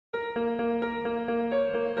Hello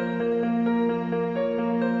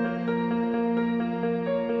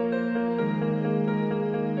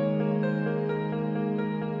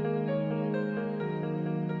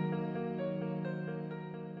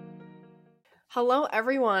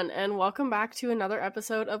everyone, and welcome back to another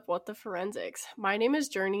episode of What the Forensics. My name is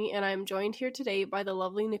Journey, and I am joined here today by the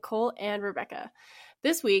lovely Nicole and Rebecca.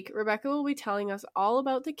 This week, Rebecca will be telling us all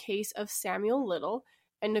about the case of Samuel Little,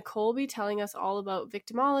 and Nicole will be telling us all about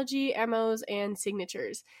victimology, MOs, and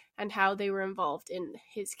signatures, and how they were involved in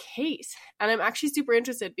his case. And I'm actually super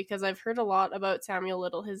interested because I've heard a lot about Samuel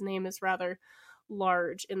Little. His name is rather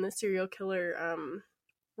large in the serial killer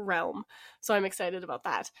realm, so I'm excited about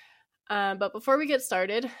that. But before we get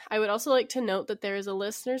started, I would also like to note that there is a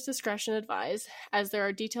listener's discretion advised, as there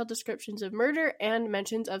are detailed descriptions of murder and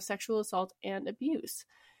mentions of sexual assault and abuse.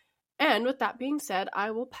 And with that being said,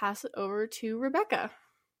 I will pass it over to Rebecca.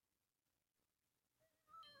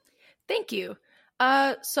 Thank you.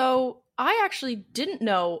 So I actually didn't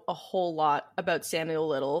know a whole lot about Samuel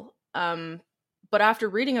Little, but after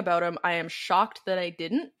reading about him, I am shocked that I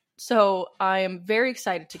didn't. So I am very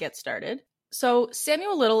excited to get started. So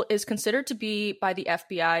Samuel Little is considered to be, by the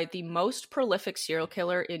FBI, the most prolific serial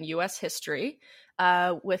killer in U.S. history,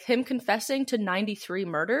 with him confessing to 93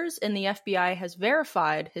 murders, and the FBI has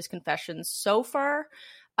verified his confessions so far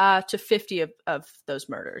to 50 of those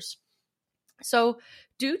murders. So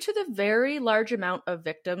due to the very large amount of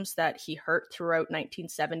victims that he hurt throughout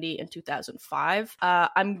 1970 and 2005,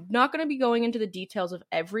 I'm not going to be going into the details of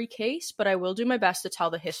every case, but I will do my best to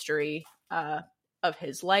tell the history of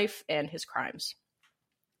his life and his crimes.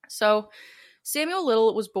 So Samuel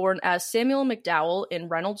Little was born as Samuel McDowell in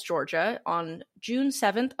Reynolds, Georgia on June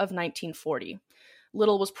 7th of 1940.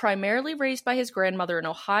 Little was primarily raised by his grandmother in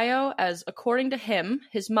Ohio, as according to him,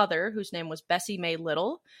 his mother, whose name was Bessie Mae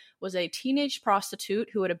Little, was a teenage prostitute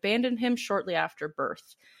who had abandoned him shortly after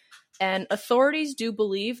birth. And authorities do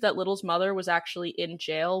believe that Little's mother was actually in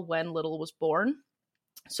jail when Little was born.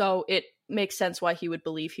 So it makes sense why he would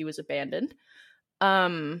believe he was abandoned.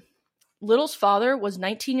 Little's father was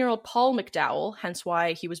 19-year-old Paul McDowell, hence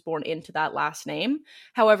why he was born into that last name.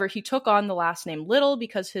 However, he took on the last name Little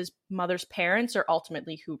because his mother's parents are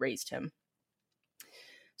ultimately who raised him.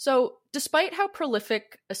 So, despite how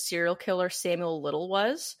prolific a serial killer Samuel Little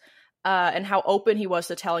was, and how open he was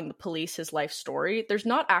to telling the police his life story, there's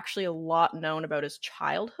not actually a lot known about his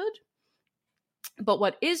childhood. But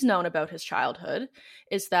what is known about his childhood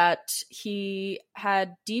is that he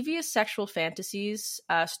had devious sexual fantasies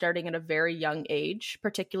starting at a very young age,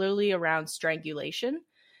 particularly around strangulation.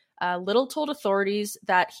 Little told authorities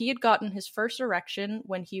that he had gotten his first erection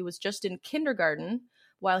when he was just in kindergarten,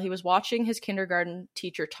 while he was watching his kindergarten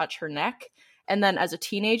teacher touch her neck. And then as a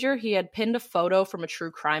teenager, he had pinned a photo from a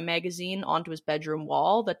true crime magazine onto his bedroom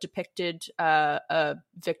wall that depicted a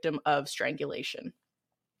victim of strangulation.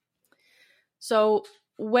 So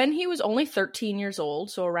when he was only 13 years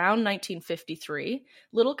old, so around 1953,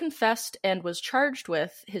 Little confessed and was charged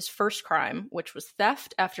with his first crime, which was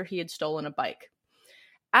theft after he had stolen a bike.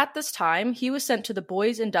 At this time, he was sent to the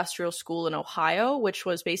Boys Industrial School in Ohio, which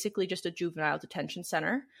was basically just a juvenile detention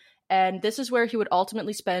center. And this is where he would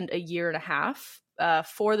ultimately spend a year and a half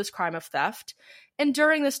for this crime of theft. And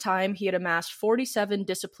during this time, he had amassed 47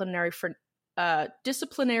 disciplinary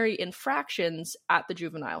infractions at the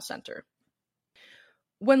juvenile center.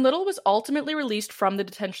 When Little was ultimately released from the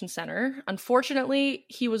detention center, unfortunately,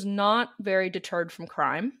 he was not very deterred from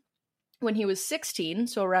crime. When he was 16,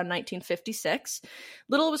 so around 1956,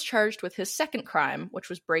 Little was charged with his second crime, which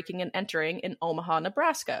was breaking and entering in Omaha,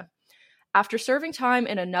 Nebraska. After serving time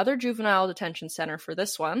in another juvenile detention center for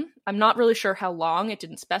this one, I'm not really sure how long, it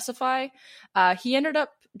didn't specify, he ended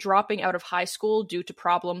up dropping out of high school due to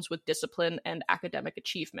problems with discipline and academic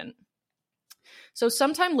achievement. So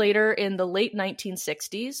sometime later in the late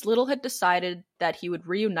 1960s, Little had decided that he would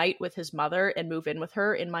reunite with his mother and move in with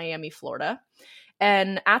her in Miami, Florida.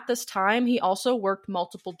 And at this time, he also worked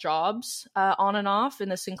multiple jobs on and off,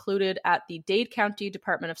 and this included at the Dade County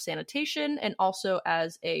Department of Sanitation and also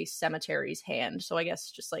as a cemetery's hand. So I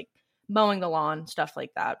guess just like mowing the lawn, stuff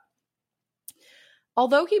like that.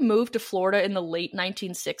 Although he moved to Florida in the late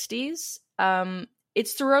 1960s,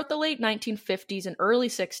 it's throughout the late 1950s and early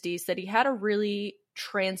 60s that he had a really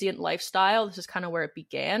transient lifestyle. This is kind of where it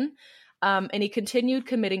began. And he continued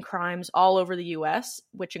committing crimes all over the U.S.,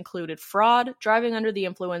 which included fraud, driving under the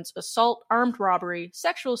influence, assault, armed robbery,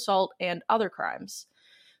 sexual assault, and other crimes.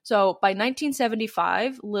 So by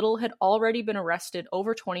 1975, Little had already been arrested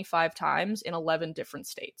over 25 times in 11 different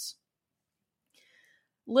states.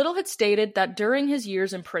 Little had stated that during his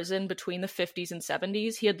years in prison between the 50s and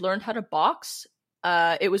 70s, he had learned how to box,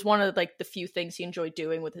 It was one of like the few things he enjoyed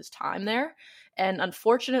doing with his time there. And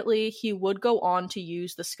unfortunately, he would go on to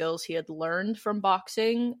use the skills he had learned from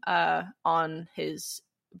boxing on his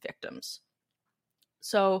victims.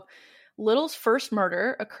 So Little's first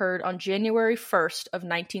murder occurred on January 1st of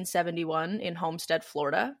 1971 in Homestead,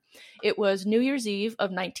 Florida. It was New Year's Eve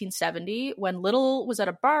of 1970 when Little was at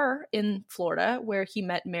a bar in Florida where he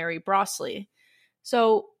met Mary Brosley.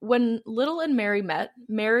 So when Little and Mary met,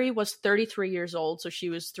 Mary was 33 years old, so she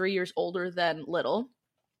was 3 years older than Little.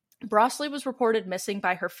 Brosley was reported missing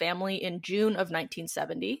by her family in June of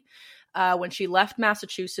 1970 when she left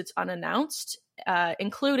Massachusetts unannounced,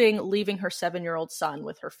 including leaving her 7-year-old son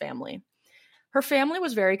with her family. Her family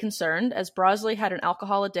was very concerned as Brosley had an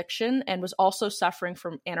alcohol addiction and was also suffering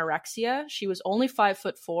from anorexia. She was only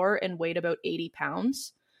 5'4" and weighed about 80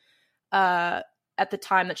 pounds at the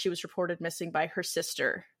time that she was reported missing by her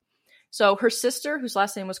sister. So her sister, whose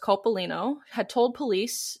last name was Coppolino, had told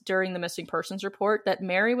police during the missing persons report that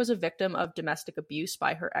Mary was a victim of domestic abuse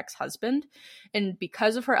by her ex-husband, and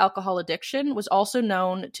because of her alcohol addiction, was also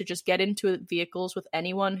known to just get into vehicles with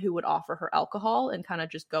anyone who would offer her alcohol and kind of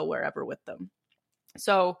just go wherever with them.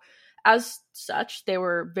 So as such, they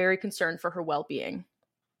were very concerned for her well-being.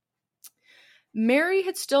 Mary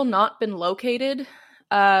had still not been located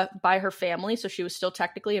by her family, so she was still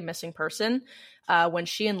technically a missing person when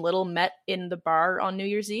she and Little met in the bar on New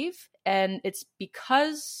Year's Eve. And it's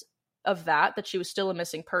because of that she was still a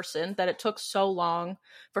missing person that it took so long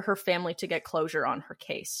for her family to get closure on her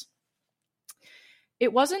case.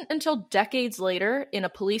 It wasn't until decades later, in a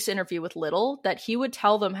police interview with Little, that he would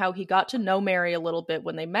tell them how he got to know Mary a little bit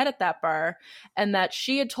when they met at that bar, and that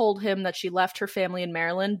she had told him that she left her family in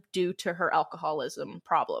Maryland due to her alcoholism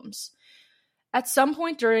problems. At some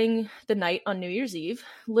point during the night on New Year's Eve,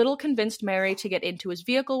 Little convinced Mary to get into his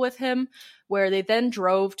vehicle with him, where they then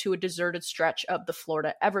drove to a deserted stretch of the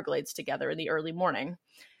Florida Everglades together in the early morning.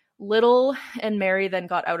 Little and Mary then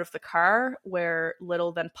got out of the car, where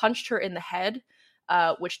Little then punched her in the head,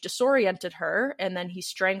 which disoriented her, and then he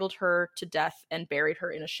strangled her to death and buried her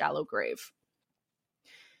in a shallow grave.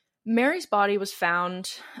 Mary's body was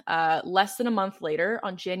found less than a month later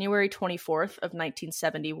on January 24th of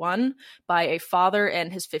 1971 by a father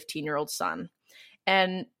and his 15-year-old son.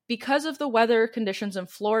 And because of the weather conditions in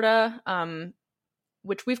Florida,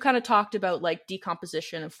 which we've kind of talked about, like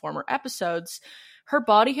decomposition in former episodes, her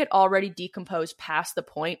body had already decomposed past the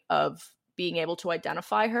point of being able to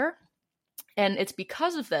identify her. And it's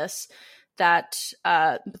because of this that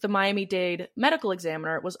the Miami-Dade medical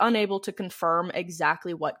examiner was unable to confirm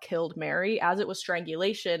exactly what killed Mary, as it was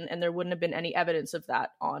strangulation, and there wouldn't have been any evidence of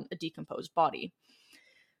that on a decomposed body.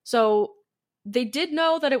 So they did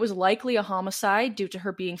know that it was likely a homicide due to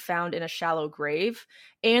her being found in a shallow grave,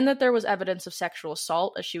 and that there was evidence of sexual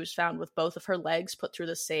assault, as she was found with both of her legs put through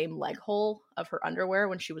the same leg hole of her underwear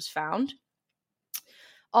when she was found.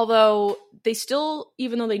 Although they still,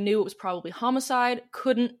 even though they knew it was probably homicide,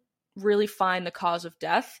 couldn't really find the cause of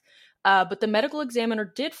death. But the medical examiner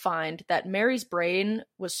did find that Mary's brain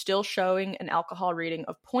was still showing an alcohol reading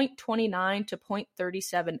of 0.29 to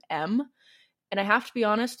 0.37 M. And I have to be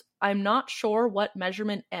honest, I'm not sure what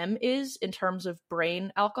measurement M is in terms of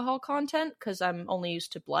brain alcohol content, because I'm only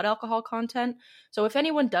used to blood alcohol content. So if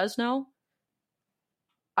anyone does know,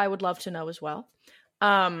 I would love to know as well.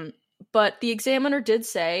 But the examiner did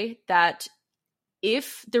say that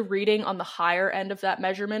if the reading on the higher end of that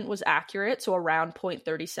measurement was accurate, so around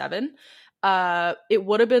 0.37, it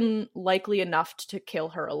would have been likely enough to kill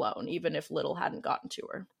her alone, even if Little hadn't gotten to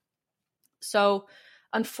her. So,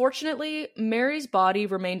 unfortunately, Mary's body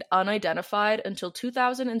remained unidentified until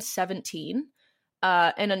 2017.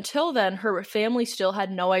 And until then, her family still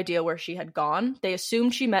had no idea where she had gone. They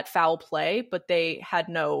assumed she met foul play, but they had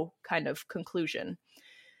no kind of conclusion.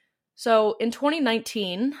 So in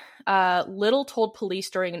 2019, Little told police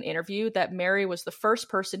during an interview that Mary was the first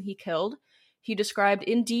person he killed. He described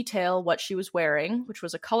in detail what she was wearing, which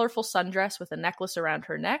was a colorful sundress with a necklace around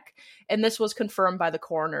her neck, and this was confirmed by the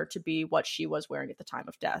coroner to be what she was wearing at the time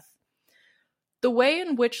of death. The way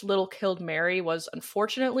in which Little killed Mary was,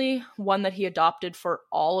 unfortunately, one that he adopted for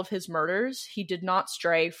all of his murders. He did not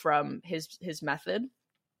stray from his method.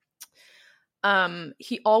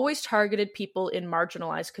 He always targeted people in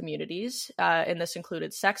marginalized communities, and this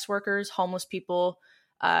included sex workers, homeless people,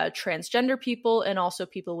 transgender people, and also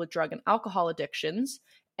people with drug and alcohol addictions.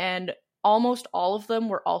 And almost all of them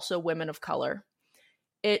were also women of color.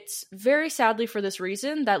 It's very sadly for this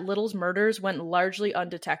reason that Little's murders went largely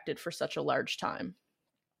undetected for such a large time.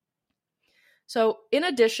 So, in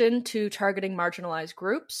addition to targeting marginalized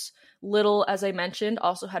groups, Little, as I mentioned,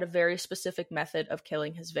 also had a very specific method of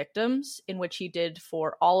killing his victims, in which he did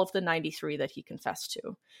for all of the 93 that he confessed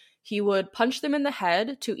to. He would punch them in the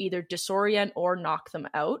head to either disorient or knock them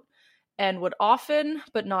out, and would often,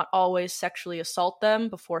 but not always, sexually assault them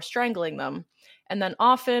before strangling them. And then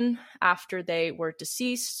often, after they were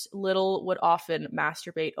deceased, Little would often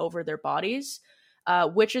masturbate over their bodies,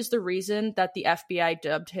 which is the reason that the FBI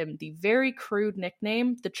dubbed him the very crude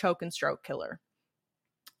nickname, the choke and stroke killer.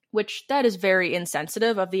 Which, that is very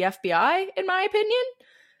insensitive of the FBI, in my opinion.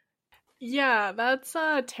 Yeah, that's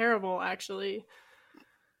terrible, actually.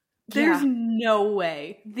 There's no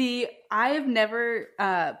way. I have never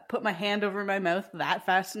put my hand over my mouth that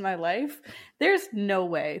fast in my life. There's no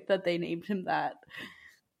way that they named him that.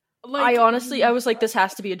 Like, I was like, this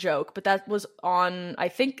has to be a joke, but that was on, I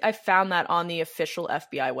think I found that on the official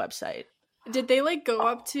FBI website. Did they, like, go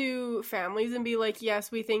up to families and be like,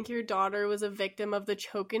 yes, we think your daughter was a victim of the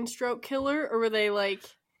choke and stroke killer? Or were they like...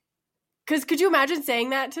 Because could you imagine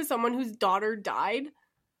saying that to someone whose daughter died?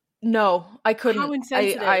 No, I couldn't. How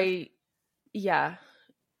insensitive. Yeah.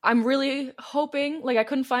 I'm really hoping, like, I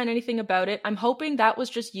couldn't find anything about it. I'm hoping that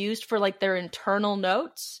was just used for, like, their internal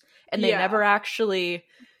notes, and they never actually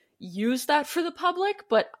used that for the public,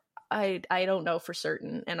 but I don't know for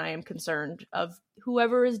certain, and I am concerned of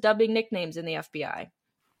whoever is dubbing nicknames in the FBI.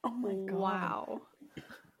 Oh my God. Wow.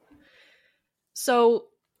 So,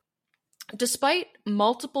 despite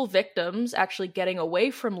multiple victims actually getting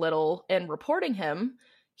away from Little and reporting him,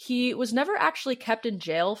 he was never actually kept in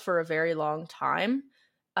jail for a very long time.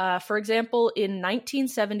 For example, in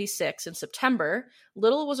 1976, in September,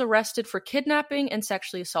 Little was arrested for kidnapping and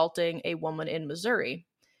sexually assaulting a woman in Missouri.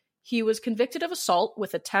 He was convicted of assault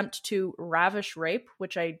with attempt to ravish rape,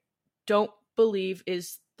 which I don't believe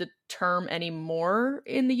is the term anymore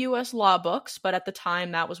in the U.S. law books, but at the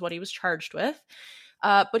time that was what he was charged with.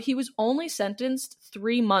 But he was only sentenced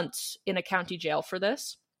 3 months in a county jail for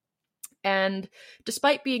this. And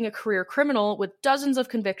despite being a career criminal with dozens of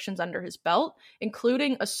convictions under his belt,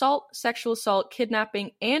 including assault, sexual assault,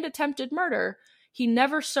 kidnapping, and attempted murder, he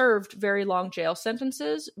never served very long jail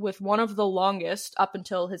sentences, with one of the longest up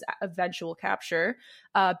until his eventual capture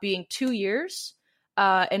being 2 years,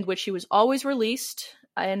 in which he was always released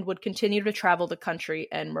and would continue to travel the country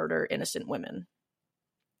and murder innocent women.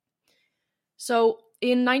 So,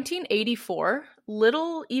 in 1984,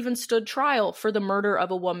 Little even stood trial for the murder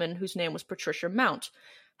of a woman whose name was Patricia Mount.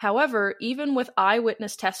 However, even with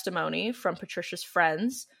eyewitness testimony from Patricia's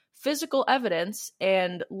friends, physical evidence,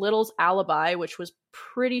 and Little's alibi, which was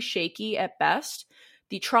pretty shaky at best,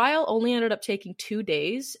 the trial only ended up taking 2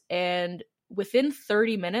 days, and within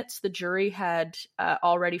 30 minutes, the jury had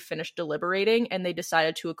already finished deliberating, and they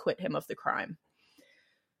decided to acquit him of the crime.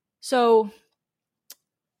 So,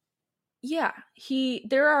 yeah,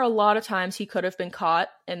 there are a lot of times he could have been caught,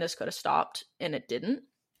 and this could have stopped, and it didn't.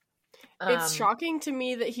 It's shocking to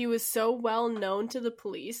me that he was so well known to the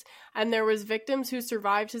police, and there was victims who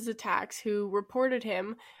survived his attacks who reported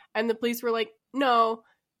him, and the police were like, no,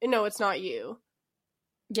 it's not you.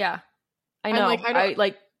 Yeah, I know.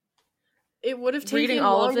 It would have taken reading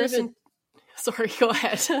all of this. Sorry, go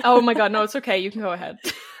ahead. Oh my God, no, it's okay. You can go ahead.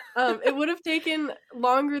 It would have taken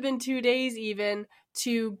longer than 2 days even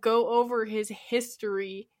to go over his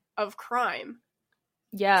history of crime.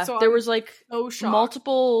 Yeah, so there was like so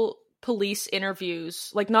multiple police interviews,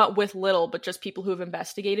 like not with Little, but just people who have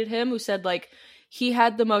investigated him, who said like he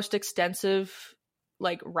had the most extensive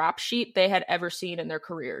like rap sheet they had ever seen in their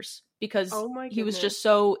careers, because he was just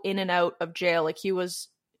so in and out of jail. Like he was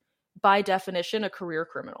by definition a career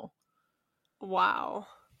criminal. Wow.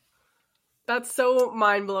 That's so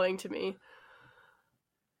mind-blowing to me.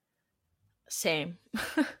 Same.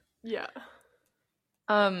 Yeah.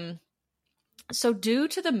 So due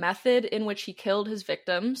to the method in which he killed his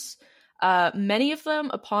victims, many of them,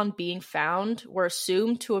 upon being found, were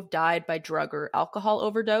assumed to have died by drug or alcohol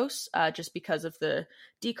overdose, just because of the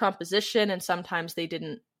decomposition, and sometimes he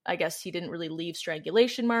didn't really leave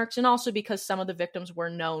strangulation marks, and also because some of the victims were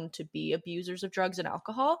known to be abusers of drugs and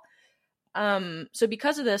alcohol. So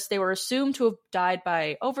because of this, they were assumed to have died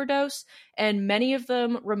by overdose, and many of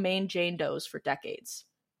them remained Jane Does for decades.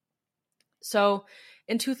 So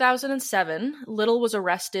in 2007, Little was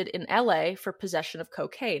arrested in LA for possession of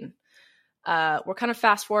cocaine. We're kind of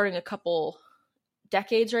fast forwarding a couple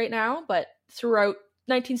decades right now, but throughout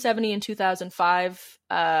 1970 and 2005,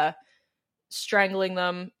 strangling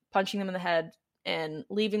them, punching them in the head, and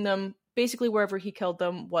leaving them basically wherever he killed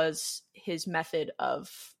them was his method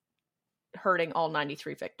of hurting all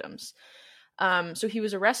 93 victims. So he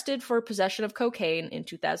was arrested for possession of cocaine in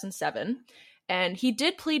 2007, And he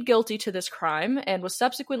did plead guilty to this crime and was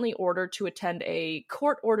subsequently ordered to attend a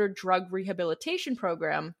court-ordered drug rehabilitation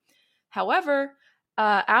program. However,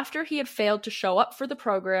 after he had failed to show up for the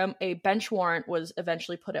program, a bench warrant was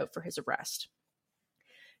eventually put out for his arrest.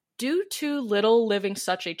 Due to Little living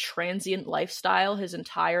such a transient lifestyle his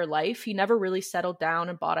entire life, he never really settled down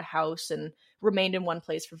and bought a house and remained in one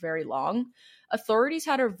place for very long. Authorities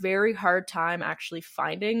had a very hard time actually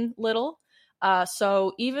finding Little.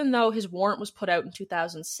 So even though his warrant was put out in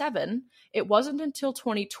 2007, it wasn't until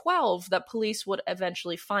 2012 that police would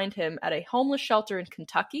eventually find him at a homeless shelter in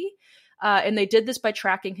Kentucky. And they did this by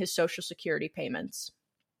tracking his Social Security payments.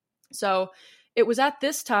 So it was at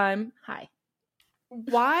this time... Hi.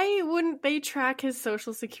 Why wouldn't they track his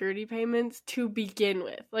Social Security payments to begin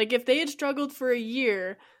with? Like, if they had struggled for a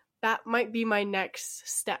year, that might be my next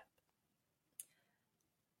step.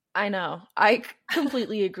 I know. I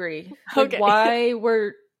completely agree. Okay. I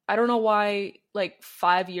don't know why, like,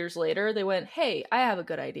 5 years later, they went, hey, I have a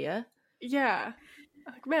good idea. Yeah.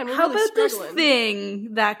 Like, man, we're how really about struggling. this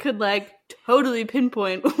thing that could, like, totally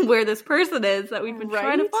pinpoint where this person is that we've been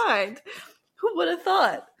trying to find? Who would have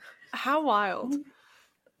thought? How wild.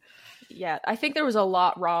 Yeah, I think there was a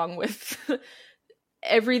lot wrong with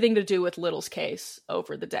everything to do with Little's case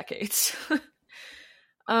over the decades.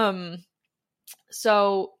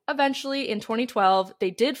 So eventually in 2012,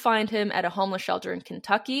 they did find him at a homeless shelter in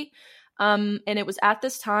Kentucky. And it was at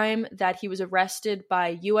this time that he was arrested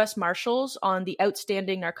by U.S. Marshals on the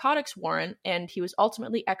outstanding narcotics warrant, and he was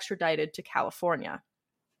ultimately extradited to California.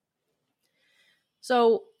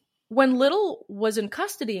 So when Little was in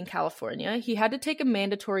custody in California, he had to take a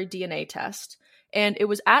mandatory DNA test. And it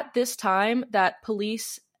was at this time that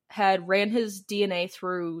police had ran his DNA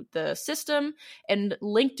through the system and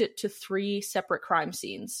linked it to 3 separate crime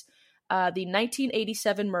scenes. The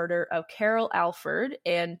 1987 murder of Carol Alford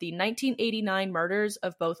and the 1989 murders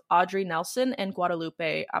of both Audrey Nelson and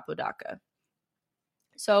Guadalupe Apodaca.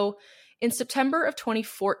 So in September of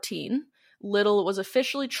 2014, Little was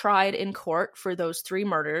officially tried in court for those 3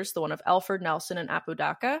 murders, the one of Alford, Nelson, and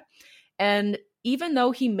Apodaca. And even though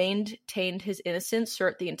he maintained his innocence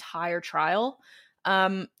throughout the entire trial,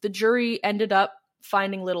 the jury ended up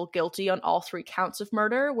finding Little guilty on all 3 counts of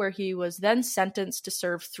murder, where he was then sentenced to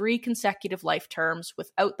serve 3 consecutive life terms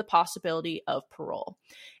without the possibility of parole.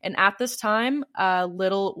 And at this time,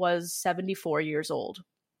 Little was 74 years old.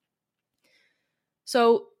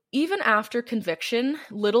 So even after conviction,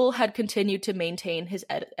 Little had continued to maintain his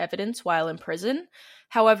evidence while in prison.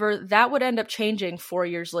 However, that would end up changing 4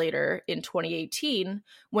 years later in 2018,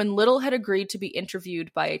 when Little had agreed to be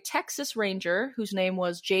interviewed by a Texas Ranger whose name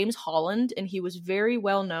was James Holland, and he was very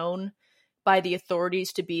well known by the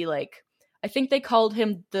authorities to be, like, I think they called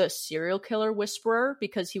him the serial killer whisperer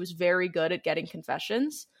because he was very good at getting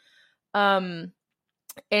confessions.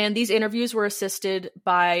 And these interviews were assisted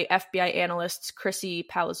by FBI analysts Chrissy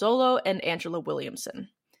Palazzolo and Angela Williamson.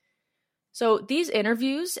 So these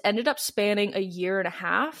interviews ended up spanning a year and a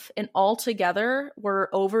half, and altogether were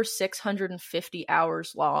over 650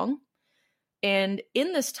 hours long. And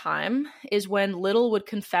in this time is when Little would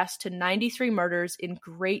confess to 93 murders in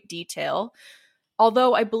great detail,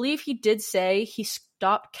 although I believe he did say he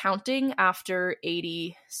stopped counting after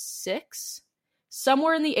 86.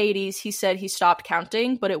 Somewhere in the 80s, he said he stopped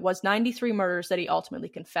counting, but it was 93 murders that he ultimately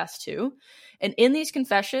confessed to. And in these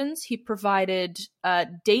confessions, he provided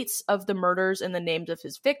dates of the murders and the names of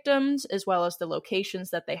his victims, as well as the locations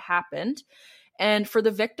that they happened. And for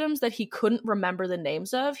the victims that he couldn't remember the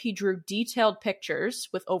names of, he drew detailed pictures,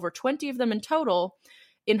 with over 20 of them in total,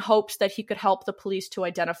 in hopes that he could help the police to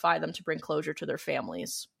identify them to bring closure to their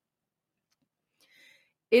families.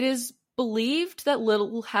 It is believed that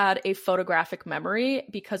Little had a photographic memory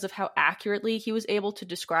because of how accurately he was able to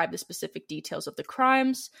describe the specific details of the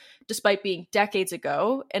crimes, despite being decades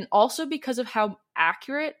ago, and also because of how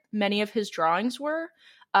accurate many of his drawings were,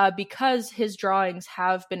 because his drawings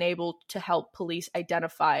have been able to help police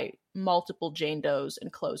identify multiple Jane Does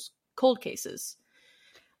and close cold cases.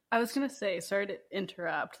 I was going to say, sorry to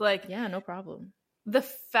interrupt. Yeah, no problem. The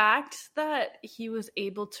fact that he was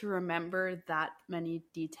able to remember that many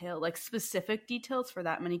specific details for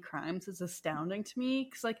that many crimes is astounding to me.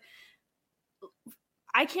 Because,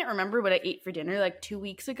 I can't remember what I ate for dinner 2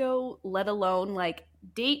 weeks ago, let alone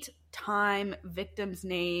date, time, victim's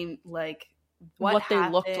name, what they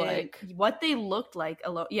looked like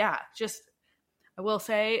alone. Yeah, just, I will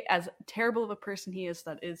say, as terrible of a person he is,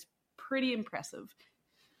 that is pretty impressive.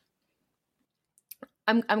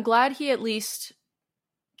 I'm glad he at least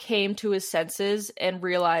came to his senses and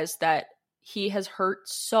realized that he has hurt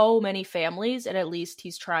so many families, and at least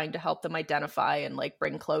he's trying to help them identify and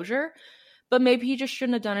bring closure. But maybe he just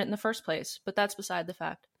shouldn't have done it in the first place. But that's beside the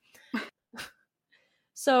fact.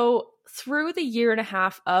 So through the 1.5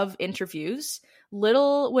 years of interviews,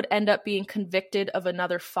 Little would end up being convicted of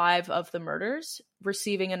another 5 of the murders,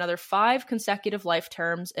 receiving another 5 consecutive life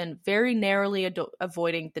terms, and very narrowly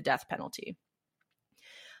avoiding the death penalty.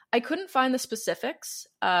 I couldn't find the specifics,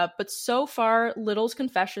 but so far, Little's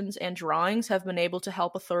confessions and drawings have been able to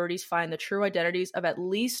help authorities find the true identities of at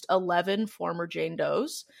least 11 former Jane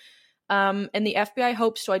Does. And the FBI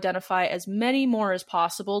hopes to identify as many more as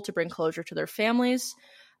possible to bring closure to their families,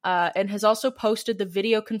 and has also posted the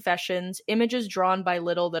video confessions, images drawn by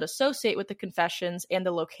Little that associate with the confessions, and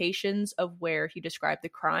the locations of where he described the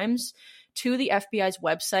crimes to the FBI's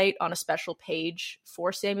website on a special page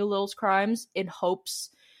for Samuel Little's crimes, in hopes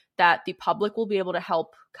that the public will be able to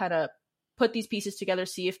help kind of put these pieces together,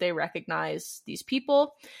 see if they recognize these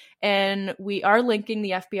people. And we are linking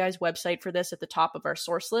the FBI's website for this at the top of our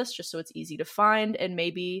source list, just so it's easy to find. And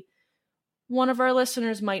maybe one of our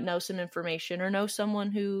listeners might know some information or know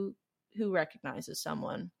someone who recognizes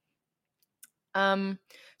someone.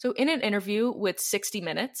 So in an interview with 60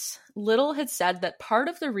 Minutes, Little had said that part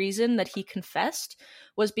of the reason that he confessed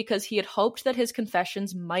was because he had hoped that his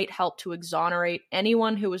confessions might help to exonerate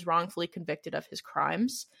anyone who was wrongfully convicted of his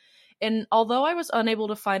crimes. And although I was unable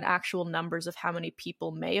to find actual numbers of how many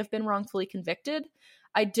people may have been wrongfully convicted,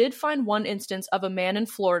 I did find one instance of a man in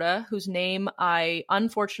Florida whose name I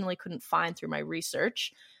unfortunately couldn't find through my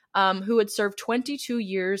research, who had served 22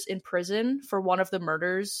 years in prison for one of the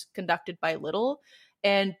murders conducted by Little.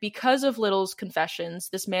 And because of Little's confessions,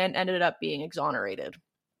 this man ended up being exonerated.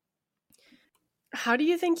 How do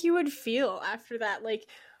you think you would feel after that? Like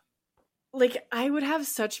I would have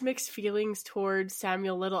such mixed feelings towards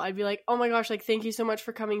Samuel Little. I'd be like, oh my gosh, like, thank you so much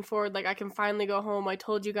for coming forward. Like, I can finally go home. I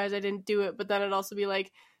told you guys I didn't do it. But then I'd also be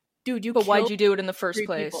like, dude, But why'd you do it in the first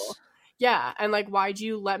place? People. Yeah, and like, why'd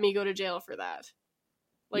you let me go to jail for that?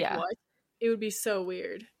 Like, yeah. What? It would be so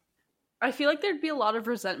weird. I feel like there'd be a lot of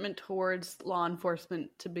resentment towards law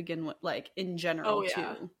enforcement to begin with, like, in general,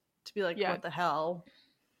 too. To be like, what the hell?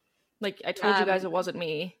 Like, I told you guys it wasn't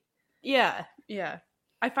me. Yeah.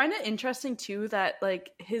 I find it interesting, too, that,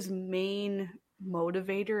 like, his main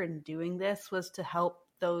motivator in doing this was to help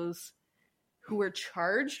those who were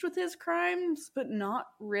charged with his crimes, but not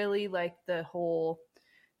really, like, the whole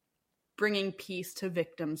bringing peace to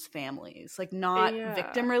victims' families. Like, not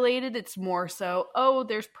victim-related. It's more so, oh,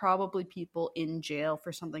 there's probably people in jail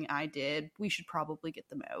for something I did. We should probably get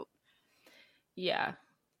them out. Yeah.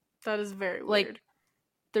 That is very weird. Like,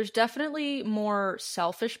 there's definitely more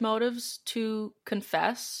selfish motives to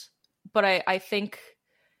confess, but I think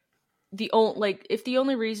if the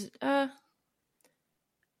only reason, I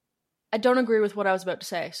don't agree with what I was about to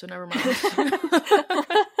say, so never mind.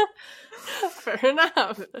 Fair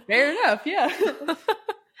enough. Yeah.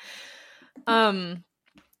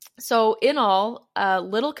 So in all,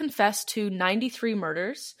 Little confessed to 93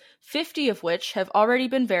 murders, 50 of which have already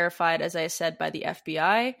been verified, as I said, by the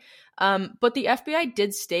FBI. But the FBI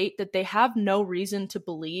did state that they have no reason to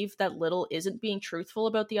believe that Little isn't being truthful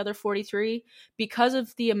about the other 43 because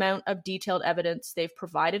of the amount of detailed evidence they've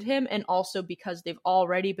provided him, and also because they've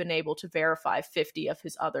already been able to verify 50 of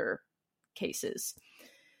his other cases.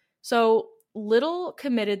 So Little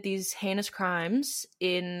committed these heinous crimes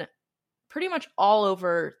in pretty much all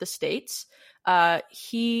over the states.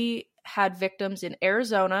 He had victims in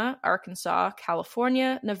Arizona, Arkansas,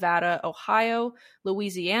 California, Nevada, Ohio,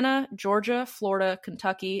 Louisiana, Georgia, Florida,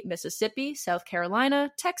 Kentucky, Mississippi, South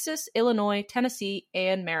Carolina, Texas, Illinois, Tennessee,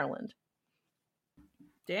 and Maryland.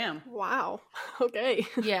 Damn. Wow. Okay.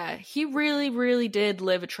 Yeah, he really, really did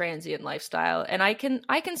live a transient lifestyle, and I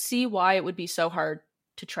can see why it would be so hard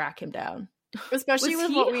to track him down. Especially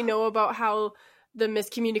with what we know about how the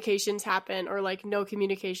miscommunications happen, or like no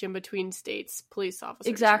communication between states police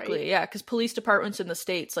officers. Exactly, right? Yeah, because police departments in the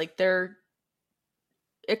states, like, they're,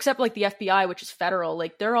 except like the FBI, which is federal,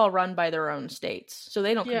 like, they're all run by their own states, so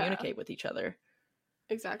they don't communicate with each other.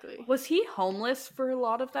 Exactly. Was he homeless for a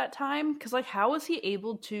lot of that time? Because, like, how was he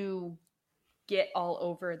able to get all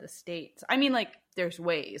over the states? I mean, like, there's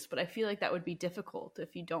ways, but I feel like that would be difficult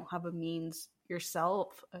if you don't have a means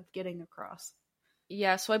yourself of getting across.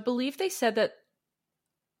 Yeah, so I believe they said that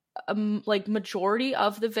like, majority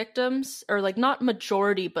of the victims, or like, not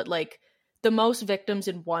majority, but like the most victims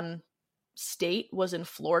in one state was in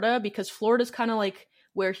Florida, because Florida's kind of like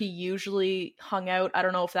where he usually hung out. I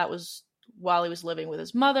don't know if that was while he was living with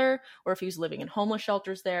his mother or if he was living in homeless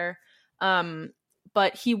shelters there.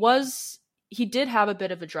 But he did have a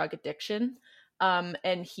bit of a drug addiction.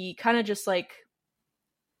 And he kind of just like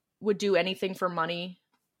would do anything for money,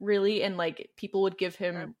 really. And like, people would give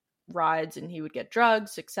him rides and he would get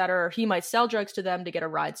drugs, etc. Or he might sell drugs to them to get a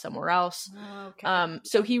ride somewhere else. Okay.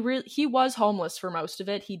 So he was homeless for most of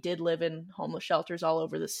it. He did live in homeless shelters all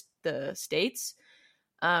over the states.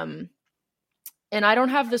 And I don't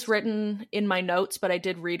have this written in my notes, but I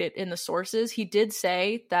did read it in the sources. He did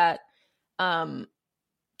say that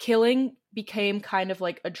killing became kind of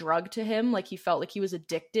like a drug to him. Like he felt like he was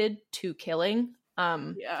addicted to killing.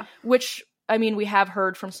 Which, I mean, we have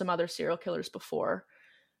heard from some other serial killers before.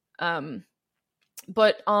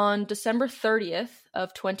 But on December 30th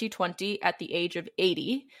of 2020, at the age of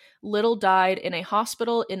 80, Little died in a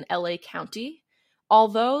hospital in LA County.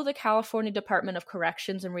 Although the California Department of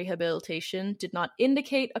Corrections and Rehabilitation did not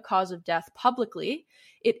indicate a cause of death publicly,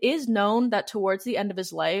 it is known that towards the end of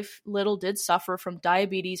his life, Little did suffer from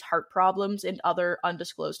diabetes, heart problems, and other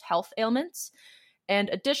undisclosed health ailments. And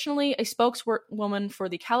additionally, a spokeswoman for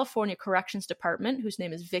the California Corrections Department, whose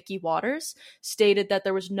name is Vicki Waters, stated that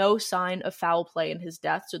there was no sign of foul play in his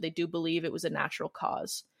death, so they do believe it was a natural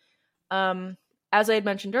cause. As I had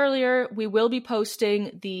mentioned earlier, we will be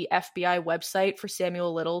posting the FBI website for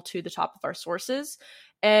Samuel Little to the top of our sources,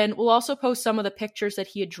 and we'll also post some of the pictures that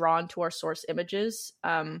he had drawn to our source images.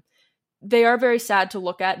 They are very sad to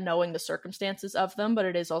look at, knowing the circumstances of them, but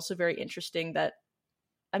it is also very interesting that,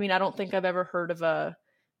 I mean, I don't think I've ever heard of a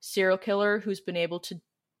serial killer who's been able to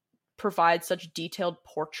provide such detailed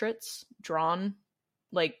portraits drawn,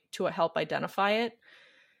 like, to help identify it.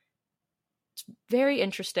 It's very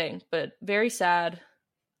interesting, but very sad.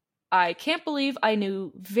 I can't believe I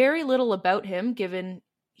knew very little about him, given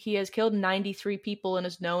he has killed 93 people and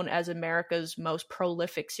is known as America's most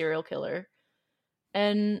prolific serial killer.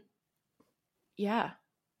 And yeah,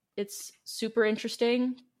 it's super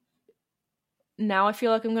interesting. Now I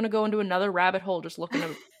feel like I'm going to go into another rabbit hole just looking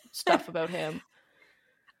at stuff about him.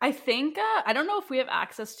 I think, I don't know if we have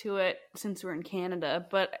access to it since we're in Canada,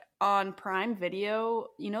 but on Prime Video,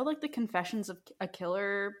 you know, like the Confessions of a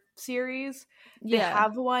Killer series? They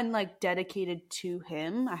have one like dedicated to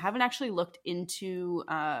him. I haven't actually looked into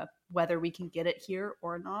whether we can get it here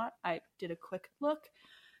or not. I did a quick look.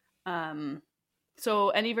 So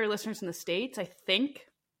any of our listeners in the States, I think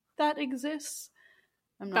that exists.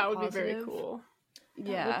 I'm not That would positive. be very cool.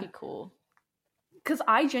 Yeah. That would be cool. Because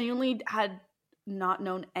I genuinely had not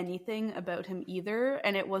known anything about him either,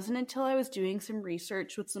 and it wasn't until I was doing some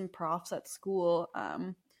research with some profs at school,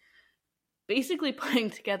 basically putting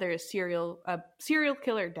together a serial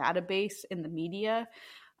killer database in the media,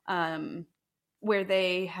 where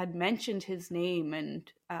they had mentioned his name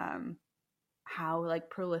and how like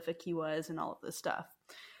prolific he was and all of this stuff.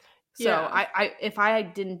 So I if I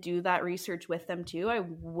didn't do that research with them too, I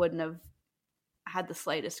wouldn't have had the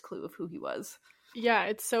slightest clue of who he was. Yeah,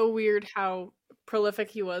 it's so weird how prolific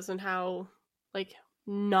he was and how, like,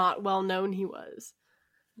 not well known he was.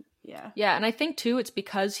 Yeah. Yeah, and I think, too, it's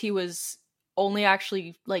because he was only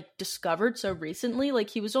actually, like, discovered so recently. Like,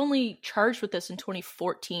 he was only charged with this in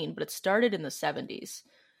 2014, but it started in the 70s.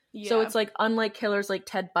 Yeah. So it's, like, unlike killers like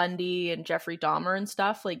Ted Bundy and Jeffrey Dahmer and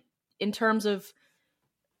stuff, like, in terms of,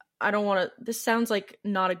 I don't want to, this sounds like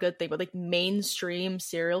not a good thing, but, like, mainstream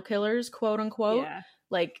serial killers, quote unquote,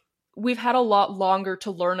 like, we've had a lot longer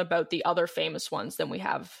to learn about the other famous ones than we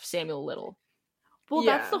have Samuel Little. Well,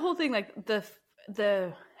 that's the whole thing, like,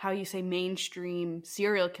 the how you say mainstream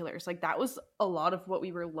serial killers, like, that was a lot of what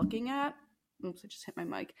we were looking at. Oops, I just hit my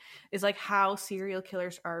mic. Is, like, how serial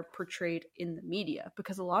killers are portrayed in the media.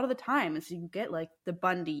 Because a lot of the time, is you get, like, the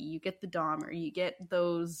Bundy, you get the Dahmer, you get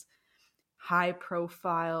those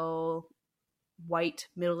high-profile white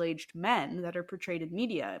middle-aged men that are portrayed in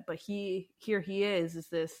media. But he is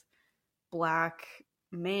this Black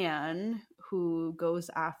man who goes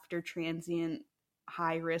after transient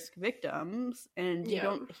high-risk victims, and you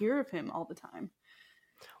don't hear of him all the time.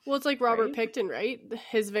 Well, it's like Robert Pickton, right?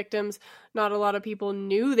 His victims, not a lot of people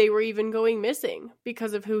knew they were even going missing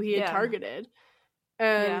because of who he had targeted.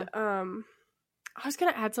 And I was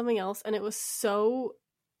going to add something else, and it was so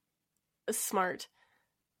smart.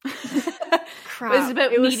 Crap. It was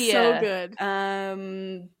about it media. Was so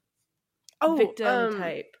good. Victim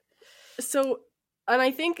type. So, and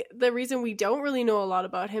I think the reason we don't really know a lot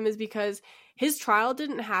about him is because his trial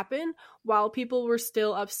didn't happen while people were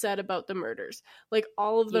still upset about the murders. Like,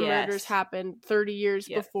 all of the murders happened 30 years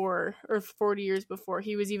before, or 40 years before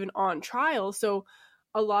he was even on trial. So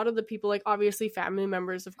a lot of the people, like, obviously family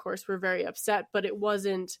members, of course, were very upset, but it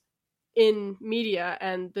wasn't in media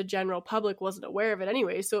and the general public wasn't aware of it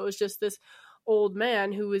anyway. So it was just this old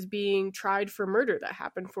man who was being tried for murder that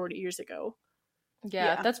happened 40 years ago.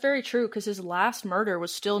 Yeah, that's very true, because his last murder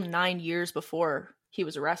was still 9 years before he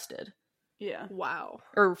was arrested. Yeah. Wow.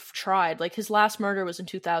 Or tried. Like, his last murder was in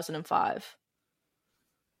 2005.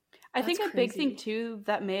 I think That's a big thing crazy. too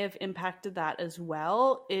that may have impacted that as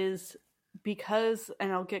well is because,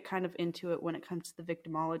 and I'll get kind of into it when it comes to the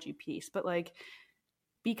victimology piece, but like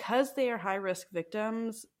because they are high risk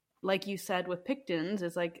victims, like you said with Pictons,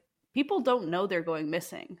 is like people don't know they're going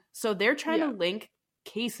missing. So they're trying to link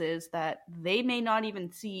cases that they may not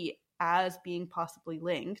even see as being possibly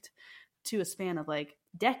linked to a span of like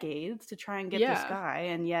decades to try and get this guy.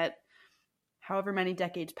 And yet, however many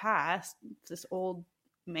decades pass, this old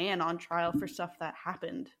man on trial for stuff that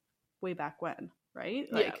happened way back when, right?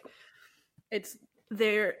 Like it's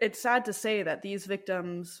sad to say that these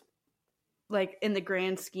victims, like in the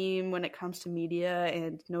grand scheme when it comes to media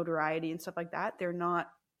and notoriety and stuff like that, they're not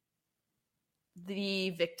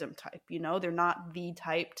the victim type, you know? They're not the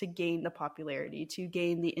type to gain the popularity, to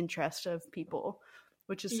gain the interest of people,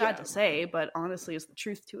 which is sad to say, but honestly is the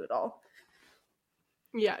truth to it all.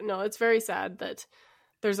 Yeah, no, it's very sad that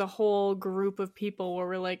there's a whole group of people where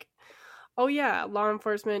we're like, oh yeah, law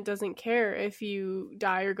enforcement doesn't care if you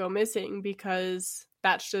die or go missing because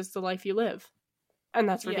that's just the life you live. And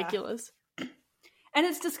that's ridiculous. And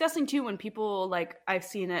it's disgusting too when people, like, I've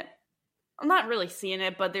seen it, I'm not really seeing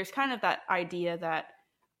it, but there's kind of that idea that,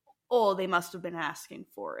 oh, they must have been asking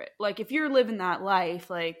for it. Like, if you're living that life,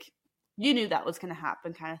 like, you knew that was going to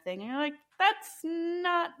happen kind of thing. And you're like, that's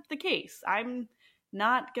not the case. I'm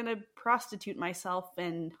not going to prostitute myself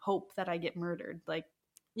and hope that I get murdered. Like,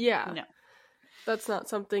 no. That's not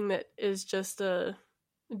something that is just a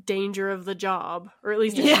danger of the job, or at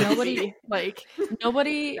least nobody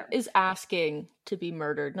is asking to be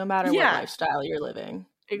murdered, no matter what lifestyle you're living.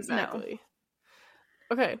 Exactly.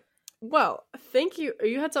 No. Okay. Well, thank you.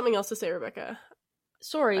 You had something else to say, Rebecca.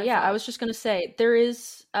 Sorry, I was just going to say, there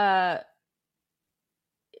is, I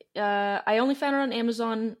only found it on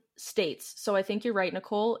Amazon States, so I think you're right,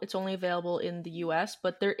 Nicole. It's only available in the US,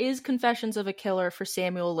 but there is Confessions of a Killer for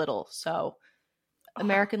Samuel Little, so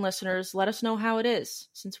American listeners, let us know how it is,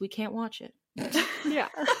 since we can't watch it. Yeah.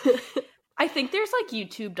 I think there's like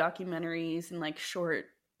YouTube documentaries and like short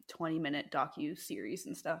 20-minute docu-series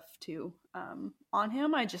and stuff too on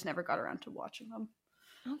him. I just never got around to watching them.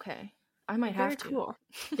 Okay. I might have to. Cool.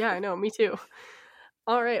 Yeah, I know. Me too.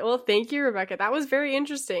 All right. Well, thank you, Rebecca. That was very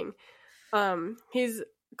interesting. He's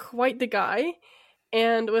quite the guy.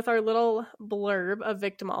 And with our little blurb of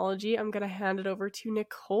victimology, I'm going to hand it over to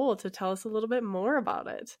Nicole to tell us a little bit more about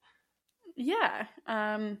it. Yeah.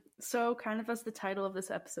 So kind of as the title of this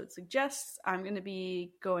episode suggests, I'm going to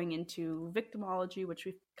be going into victimology, which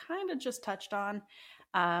we've kind of just touched on,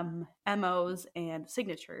 MOs and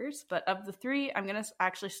signatures. But of the three, I'm going to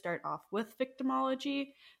actually start off with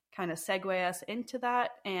victimology, kind of segue us into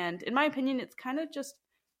that. And in my opinion, it's kind of just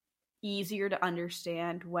easier to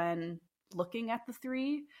understand when looking at the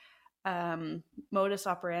three. Modus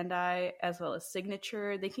operandi as well as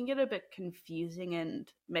signature, they can get a bit confusing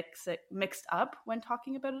and mixed up when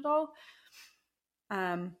talking about it all.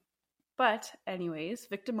 But anyways,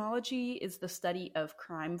 victimology is the study of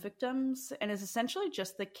crime victims and is essentially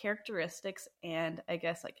just the characteristics and I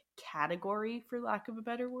guess like category, for lack of a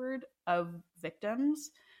better word, of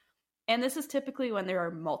victims. And this is typically when there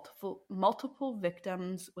are multiple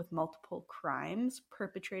victims with multiple crimes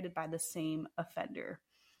perpetrated by the same offender.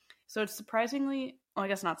 So it's surprisingly, well, I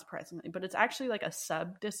guess not surprisingly, but it's actually like a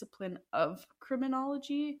sub-discipline of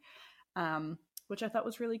criminology, which I thought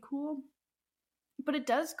was really cool. But it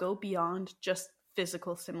does go beyond just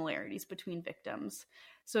physical similarities between victims.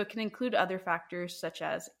 So it can include other factors such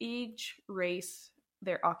as age, race,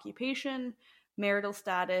 their occupation, marital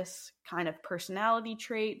status, kind of personality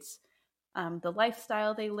traits, the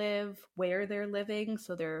lifestyle they live, where they're living,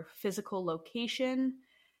 so their physical location,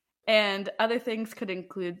 and other things could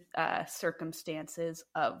include circumstances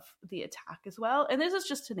of the attack as well. And this is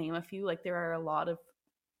just to name a few. Like, there are a lot of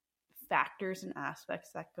factors and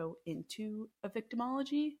aspects that go into a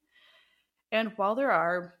victimology. And while there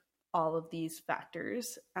are all of these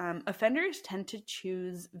factors, offenders tend to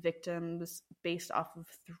choose victims based off of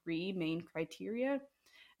three main criteria.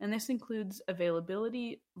 And this includes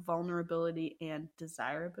availability, vulnerability, and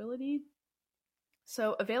desirability.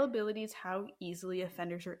 So availability is how easily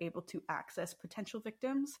offenders are able to access potential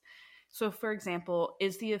victims. So for example,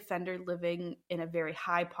 is the offender living in a very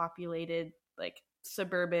high populated, like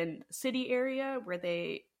suburban city area where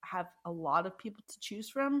they have a lot of people to choose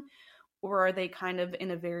from? Or are they kind of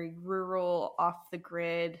in a very rural, off the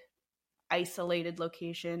grid, isolated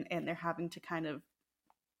location and they're having to kind of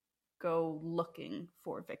go looking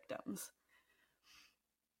for victims?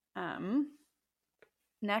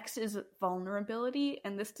 Next is vulnerability,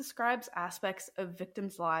 and this describes aspects of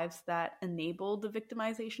victims' lives that enable the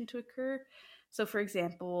victimization to occur. So, for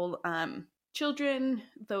example, children,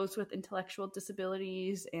 those with intellectual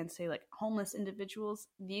disabilities, and say like homeless individuals,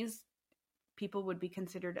 these people would be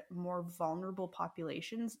considered more vulnerable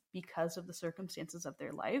populations because of the circumstances of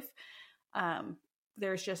their life.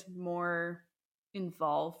 There's just more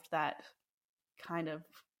involved that kind of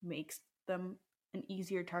makes them an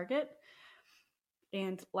easier target.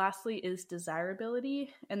 And lastly is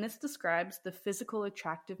desirability, and this describes the physical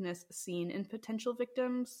attractiveness seen in potential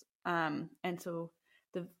victims. And so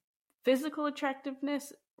the physical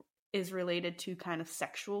attractiveness is related to kind of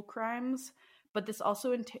sexual crimes, but this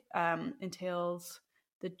also entails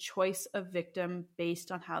the choice of victim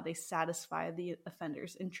based on how they satisfy the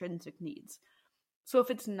offender's intrinsic needs. So if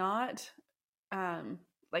it's not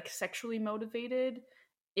like sexually motivated,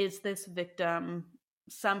 is this victim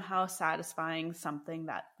somehow satisfying something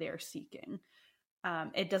that they're seeking?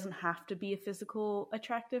 It doesn't have to be a physical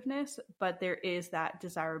attractiveness, but there is that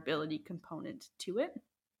desirability component to it.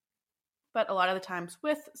 But a lot of the times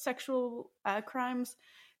with sexual crimes,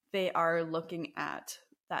 they are looking at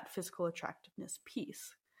that physical attractiveness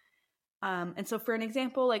piece. And so for an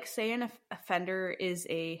example, like say an offender is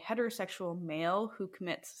a heterosexual male who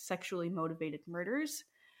commits sexually motivated murders,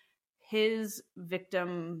 his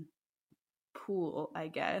victim pool, I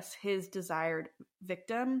guess, his desired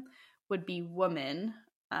victim would be woman.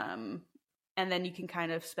 And then you can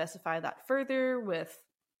kind of specify that further with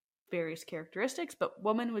various characteristics, but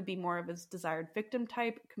woman would be more of his desired victim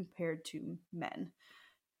type compared to men.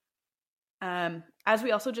 As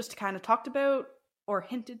we also just kind of talked about or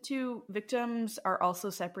hinted to, victims are also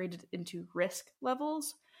separated into risk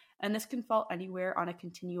levels, and this can fall anywhere on a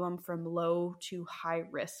continuum from low to high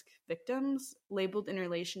risk victims, labeled in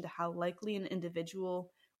relation to how likely an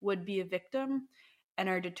individual would be a victim, and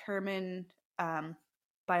are determined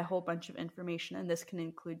by a whole bunch of information. And this can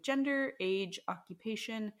include gender, age,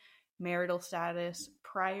 occupation, marital status,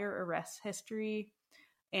 prior arrest history,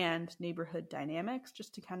 and neighborhood dynamics,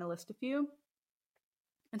 just to kind of list a few.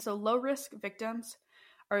 And so low risk victims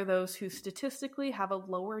are those who statistically have a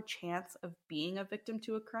lower chance of being a victim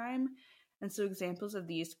to a crime. And so examples of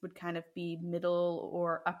these would kind of be middle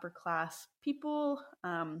or upper class people,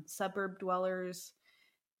 suburb dwellers,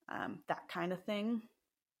 that kind of thing.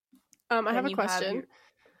 I have a question.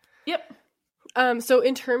 Yep. So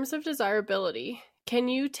in terms of desirability, can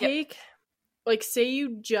you take, like, say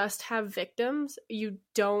you just have victims, you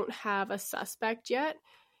don't have a suspect yet?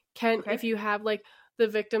 If you have, like, the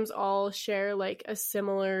victims all share, like, a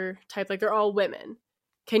similar type, like, they're all women,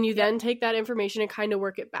 can you then take that information and kind of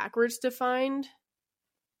work it backwards to find?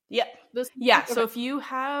 Okay. So if you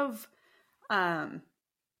have,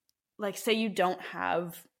 like, say you don't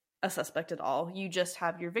have a suspect at all, you just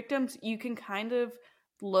have your victims, you can kind of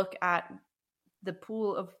look at the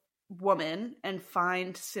pool of women and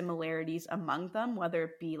find similarities among them, whether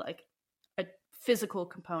it be like a physical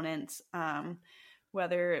components,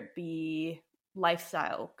 whether it be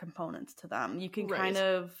lifestyle components to them. You can kind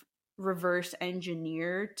of reverse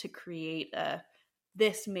engineer to create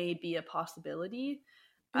this may be a possibility.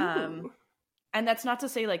 And that's not to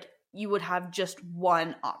say like you would have just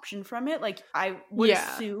one option from it. Like I would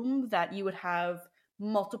assume that you would have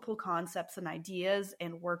multiple concepts and ideas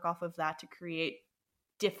and work off of that to create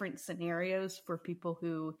different scenarios for people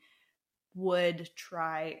who would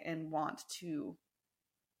try and want to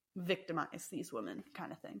victimize these women,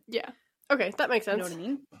 kind of thing. Yeah. Okay, that makes sense. You know what I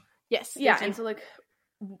mean? Yes. Yeah, and so like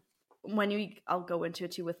I'll go into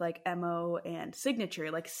it too with like MO and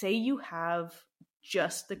signature. Like say you have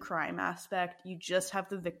just the crime aspect, you just have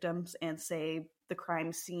the victims and say the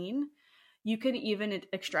crime scene, you can even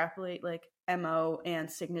extrapolate like MO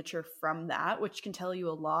and signature from that, which can tell you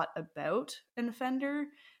a lot about an offender,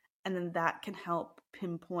 and then that can help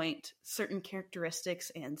pinpoint certain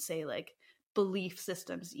characteristics and say like belief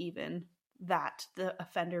systems even that the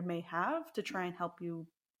offender may have to try and help you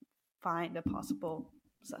find a possible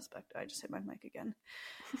suspect. I just hit my mic again.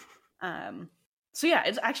 So yeah,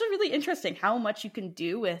 it's actually really interesting how much you can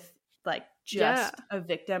do with like just a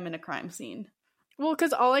victim in a crime scene. Well,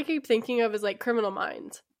 because all I keep thinking of is like Criminal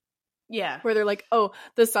Minds. Yeah. Where they're like, oh,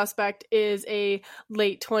 the suspect is a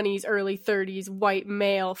late 20s, early 30s white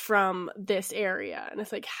male from this area. And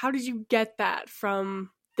it's like, how did you get that from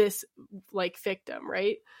this like victim,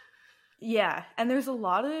 right? Yeah. And there's a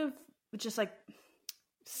lot of just like,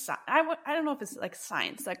 I don't know if it's like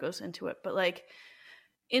science that goes into it, but like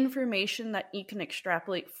information that you can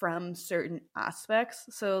extrapolate from certain aspects.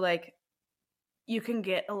 So like you can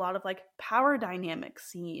get a lot of like power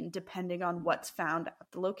dynamics seen depending on what's found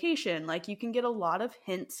at the location. Like you can get a lot of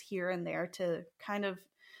hints here and there to kind of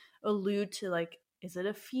allude to like, is it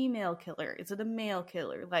a female killer? Is it a male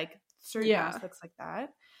killer? Like certain aspects like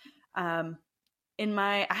that. I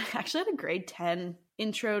actually had a grade 10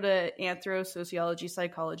 intro to anthro-sociology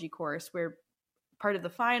psychology course where part of the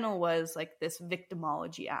final was like this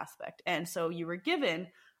victimology aspect. And so you were given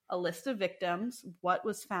a list of victims, what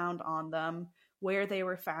was found on them, where they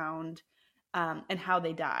were found, and how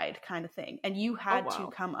they died, kind of thing. And you had to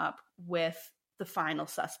come up with the final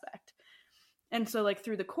suspect. And so like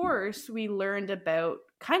through the course, we learned about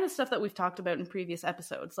kind of stuff that we've talked about in previous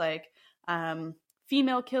episodes, like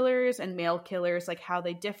female killers and male killers, like how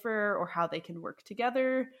they differ or how they can work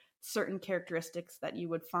together, certain characteristics that you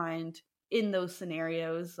would find in those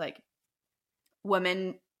scenarios. Like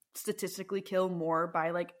women statistically kill more by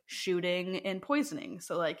like shooting and poisoning.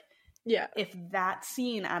 So like, if that's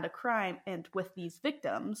seen at a crime and with these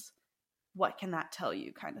victims, what can that tell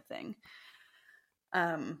you, kind of thing.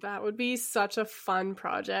 That would be such a fun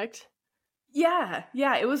project. Yeah,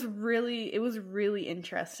 it was really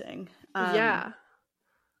interesting. And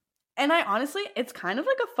I honestly, it's kind of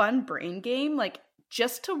like a fun brain game, like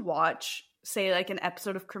just to watch, say, like an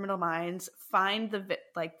episode of Criminal Minds, find the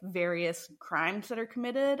like various crimes that are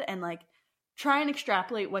committed and like try and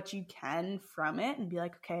extrapolate what you can from it and be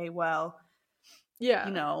like, okay, well, you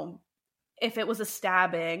know, if it was a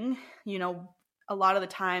stabbing, you know, a lot of the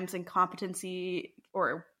times incompetency,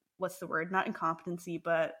 or what's the word? Not incompetency,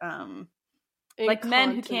 but like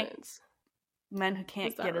men who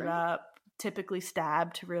can't get it up typically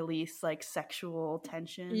stab to release like sexual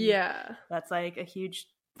tension. Yeah. That's like a huge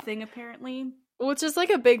thing apparently. Well, it's just like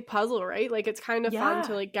a big puzzle, right? Like it's kind of fun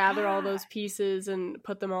to like gather all those pieces and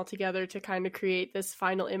put them all together to kind of create this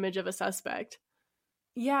final image of a suspect.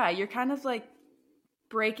 Yeah, you're kind of like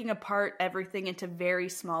breaking apart everything into very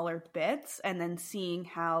smaller bits and then seeing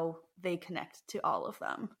how they connect to all of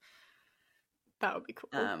them. That would be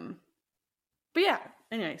cool. But yeah,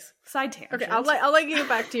 anyways, side tangent. Okay, I'll let you get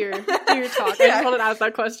back to your talk. I just wanted to ask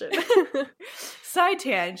that question. Side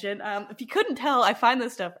tangent. If you couldn't tell, I find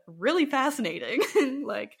this stuff really fascinating.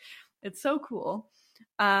 Like, it's so cool.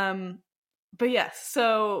 But yes,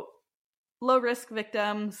 so low risk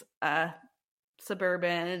victims,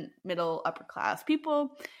 suburban, middle, upper class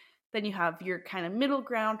people. Then you have your kind of middle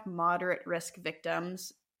ground, moderate risk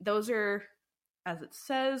victims. Those are, as it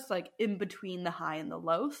says, like in between the high and the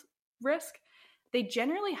low risk. They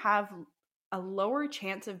generally have a lower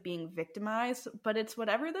chance of being victimized, but it's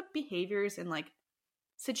whatever the behaviors and like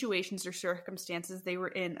situations or circumstances they were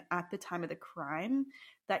in at the time of the crime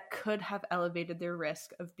that could have elevated their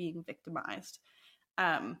risk of being victimized.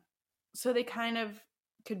 So they kind of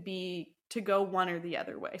could be to go one or the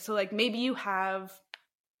other way. So like maybe you have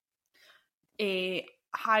a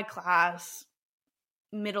high class,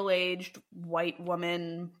 middle-aged white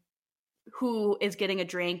woman who is getting a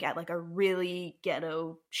drink at like a really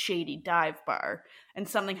ghetto, shady dive bar, and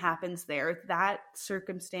something happens there. That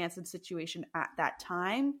circumstance and situation at that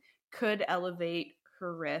time could elevate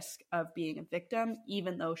her risk of being a victim,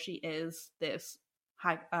 even though she is this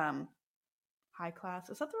high class.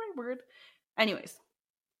 Is that the right word? Anyways,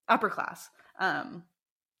 upper class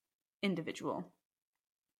individual.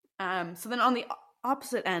 So then on the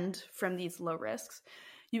opposite end from these low risks,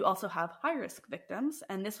 you also have high-risk victims,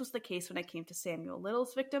 and this was the case when it came to Samuel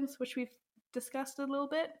Little's victims, which we've discussed a little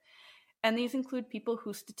bit. And these include people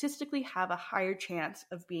who statistically have a higher chance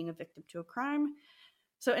of being a victim to a crime.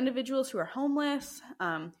 So individuals who are homeless,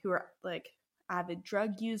 who are like avid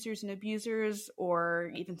drug users and abusers,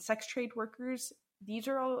 or even sex trade workers,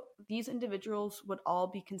 these individuals would all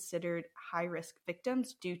be considered high-risk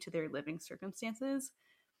victims due to their living circumstances.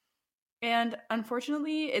 And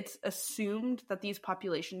unfortunately, it's assumed that these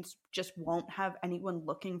populations just won't have anyone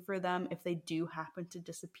looking for them if they do happen to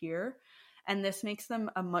disappear. And this makes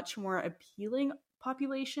them a much more appealing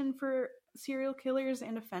population for serial killers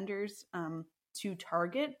and offenders to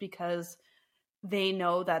target, because they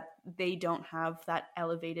know that they don't have that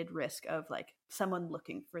elevated risk of like someone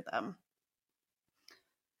looking for them.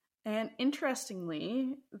 And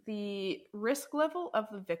interestingly, the risk level of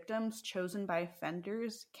the victims chosen by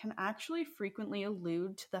offenders can actually frequently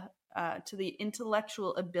allude to the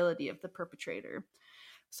intellectual ability of the perpetrator.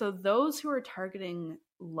 So those who are targeting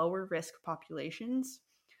lower risk populations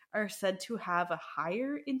are said to have a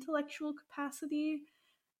higher intellectual capacity,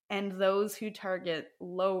 and those who target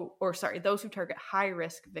high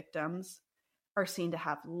risk victims are seen to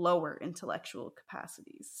have lower intellectual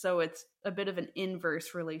capacities. So it's a bit of an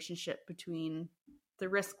inverse relationship between the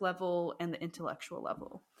risk level and the intellectual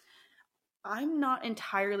level. I'm not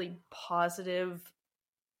entirely positive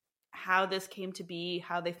how this came to be,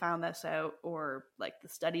 how they found this out, or like the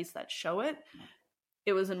studies that show it.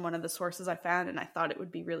 It was in one of the sources I found, and I thought it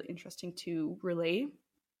would be really interesting to relay.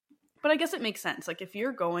 But I guess it makes sense. Like, if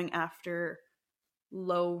you're going after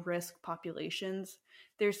low risk populations,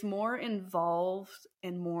 there's more involved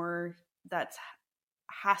and more that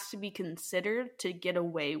has to be considered to get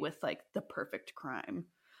away with like the perfect crime.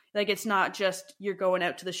 Like, it's not just you're going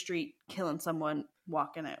out to the street, killing someone,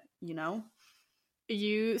 walking out, you know?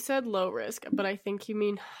 You said low risk, but I think you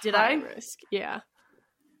mean Did high I? risk. Yeah.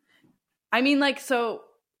 I mean, like, so...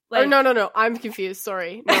 Like, or no. I'm confused.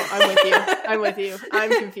 Sorry. No, I'm with you.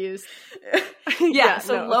 I'm confused.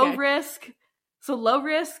 Low risk. So low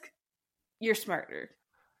risk, you're smarter.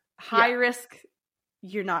 High risk,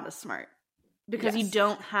 you're not as smart. Because you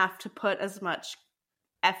don't have to put as much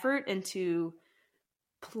effort into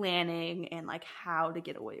planning and like how to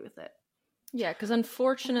get away with it. Yeah, because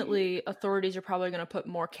unfortunately, authorities are probably going to put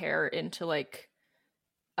more care into like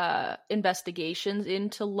investigations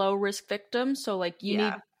into low risk victims. So like you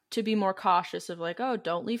need to be more cautious of like, oh,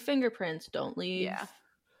 don't leave fingerprints, don't leave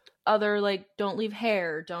don't leave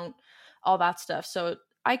hair, don't all that stuff. So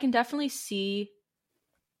I can definitely see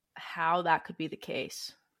how that could be the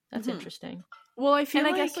case. That's interesting. Well, I feel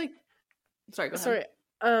I guess like sorry, go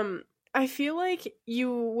ahead. I feel like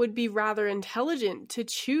you would be rather intelligent to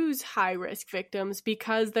choose high-risk victims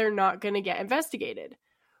because they're not going to get investigated,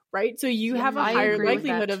 right? So you have a higher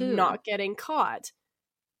likelihood of not getting caught.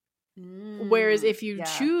 Whereas if you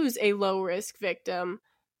choose a low-risk victim,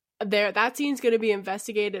 that scene's going to be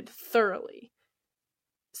investigated thoroughly.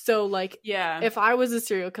 So, like, if I was a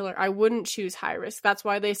serial killer, I wouldn't choose high-risk. That's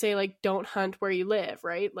why they say, like, don't hunt where you live,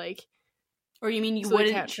 right? Like, or you mean you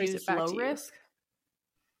wouldn't choose low risk?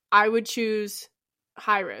 I would choose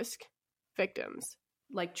high risk victims.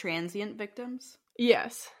 Like transient victims?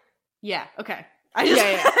 Yes. Yeah, okay.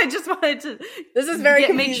 I just wanted to this is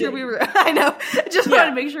very make sure we were I know. I just wanted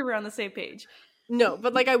to make sure we're on the same page. No,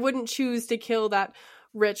 but like I wouldn't choose to kill that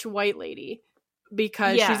rich white lady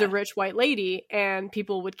because she's a rich white lady and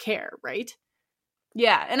people would care, right?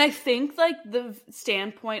 Yeah, and I think like the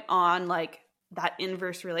standpoint on like that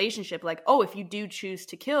inverse relationship, like, oh, if you do choose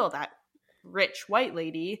to kill that rich white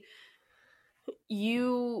lady,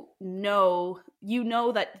 you know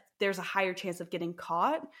that there's a higher chance of getting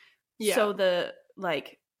caught. So the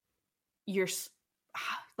like your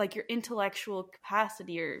intellectual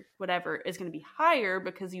capacity or whatever is going to be higher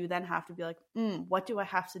because you then have to be like, what do I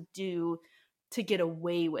have to do to get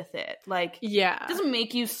away with it? Like, it doesn't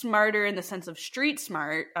make you smarter in the sense of street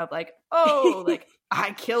smart of like, oh, like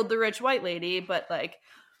I killed the rich white lady, but like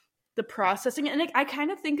the processing. And like, I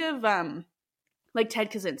kind of think of like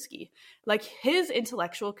Ted Kaczynski, like his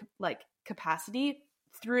intellectual like capacity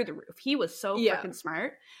through the roof. He was so freaking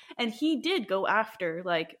smart, and he did go after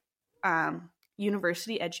like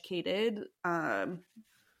university educated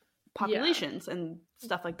populations and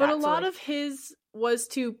stuff like that. But a lot of his was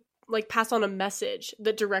to like pass on a message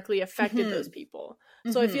that directly affected those people.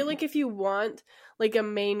 So I feel like if you want like a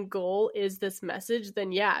main goal is this message,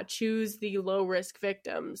 then choose the low risk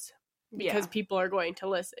victims because people are going to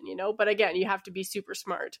listen, you know? But again, you have to be super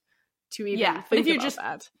smart to even think about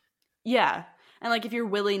that. Yeah. And like if you're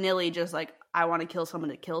willy-nilly just like, I want to kill someone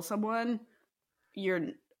to kill someone,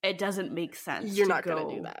 it doesn't make sense. You're not going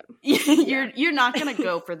to do that. You're not going to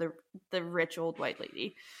go for the rich old white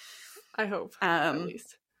lady. I hope, at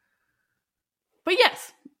least. But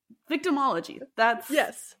yes, victimology. That's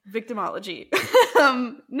victimology.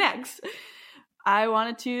 Next, I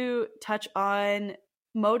wanted to touch on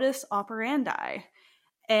modus operandi.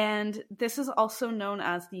 And this is also known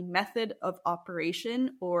as the method of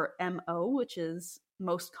operation, or MO, which is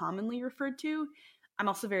most commonly referred to. I'm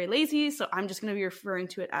also very lazy, so I'm just going to be referring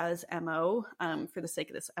to it as MO for the sake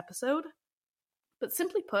of this episode. But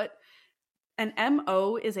simply put, an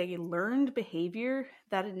MO is a learned behavior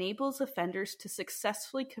that enables offenders to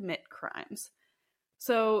successfully commit crimes.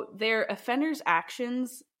 So they're offenders'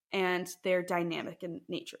 actions and they're dynamic in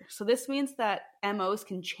nature. So this means that MOs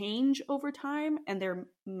can change over time and they're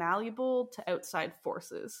malleable to outside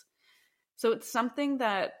forces. So it's something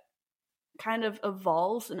that kind of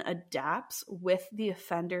evolves and adapts with the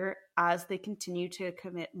offender as they continue to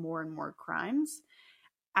commit more and more crimes,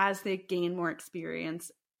 as they gain more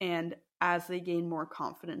experience, and as they gain more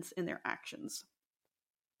confidence in their actions.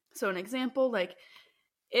 So an example, like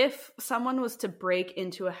if someone was to break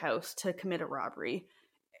into a house to commit a robbery,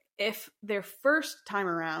 if their first time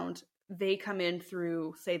around, they come in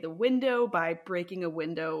through, say, the window by breaking a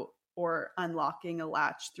window or unlocking a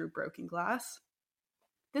latch through broken glass,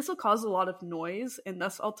 This will cause a lot of noise and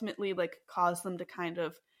thus ultimately like cause them to kind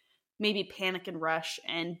of maybe panic and rush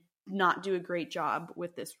and not do a great job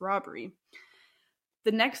with this robbery.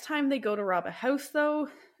 The next time they go to rob a house, though,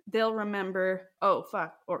 they'll remember, oh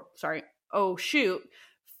shoot,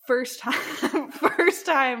 first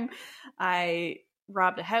time I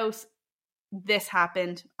robbed a house, this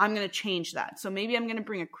happened. I'm going to change that. So maybe I'm going to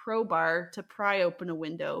bring a crowbar to pry open a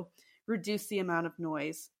window, reduce the amount of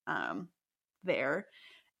noise there,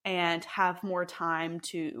 and have more time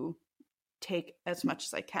to take as much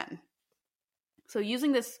as I can. So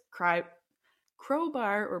using this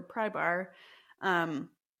crowbar or pry bar,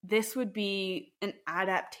 this would be an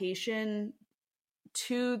adaptation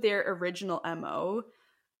to their original MO,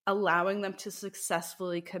 allowing them to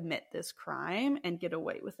successfully commit this crime and get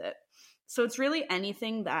away with it. So it's really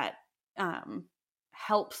anything that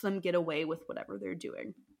helps them get away with whatever they're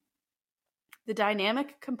doing. The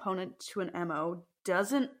dynamic component to an MO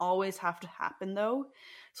doesn't always have to happen, though.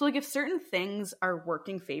 So like if certain things are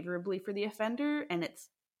working favorably for the offender and it's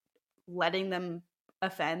letting them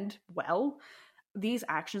offend well, these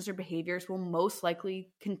actions or behaviors will most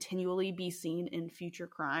likely continually be seen in future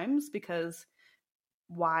crimes, because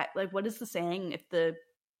why, like, what is the saying? If the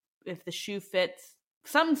shoe fits,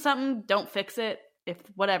 something, don't fix it. If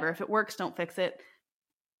it works, don't fix it.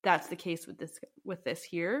 That's the case with this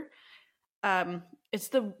here. It's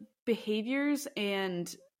the behaviors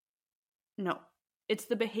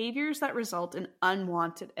that result in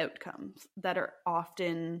unwanted outcomes that are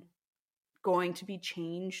often going to be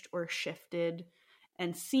changed or shifted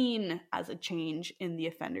and seen as a change in the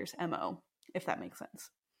offender's MO, if that makes sense.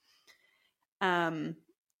 And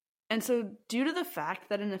so due to the fact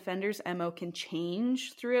that an offender's MO can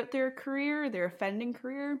change throughout their offending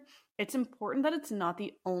career, it's important that it's not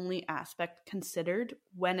the only aspect considered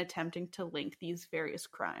when attempting to link these various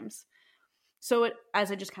crimes. So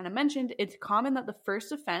as I just kind of mentioned, it's common that the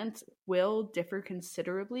first offense will differ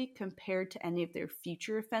considerably compared to any of their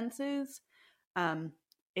future offenses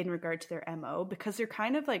in regard to their MO, because they're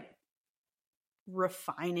kind of like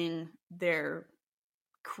refining their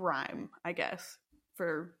crime, I guess,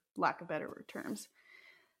 for lack of better terms.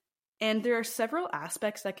 And there are several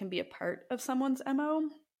aspects that can be a part of someone's MO,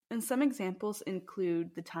 and some examples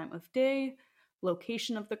include the time of day,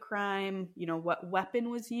 location of the crime, what weapon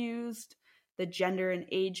was used, the gender and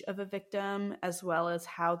age of a victim, as well as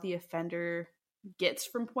how the offender gets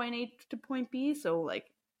from point A to point B. So like,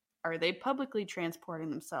 are they publicly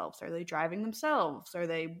transporting themselves? Are they driving themselves? Are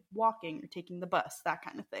they walking or taking the bus? That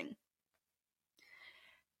kind of thing.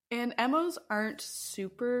 And MOs aren't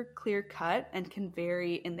super clear cut and can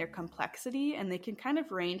vary in their complexity, and they can kind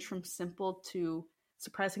of range from simple to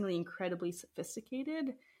surprisingly incredibly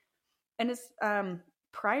sophisticated. And it's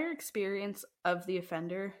prior experience of the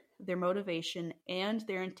offender, their motivation, and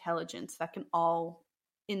their intelligence that can all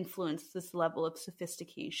influence this level of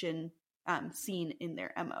sophistication seen in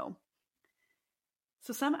their MO.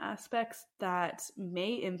 So some aspects that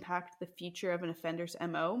may impact the future of an offender's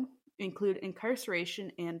MO include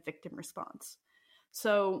incarceration and victim response.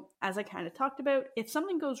 So as I kind of talked about, if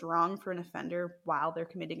something goes wrong for an offender while they're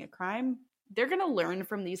committing a crime, they're going to learn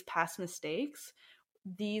from these past mistakes.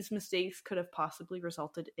 These mistakes could have possibly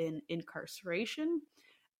resulted in incarceration,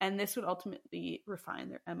 and this would ultimately refine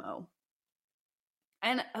their MO.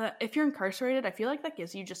 And if you're incarcerated, I feel like that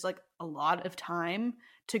gives you just like a lot of time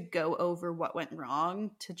to go over what went wrong,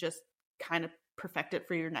 to just kind of perfect it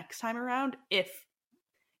for your next time around. If,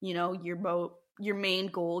 your main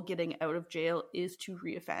goal getting out of jail is to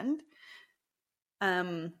reoffend.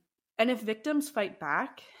 And if victims fight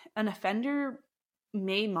back, an offender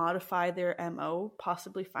may modify their MO,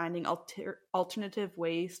 possibly finding alternative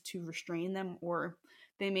ways to restrain them, or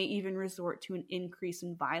they may even resort to an increase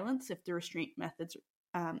in violence if the restraint methods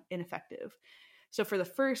are ineffective. So for the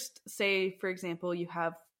first, say, for example, you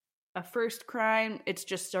have a first crime, it's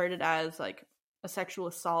just started as like a sexual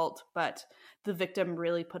assault, but the victim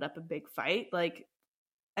really put up a big fight. Like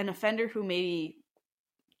an offender who maybe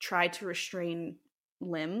tried to restrain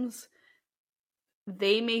limbs,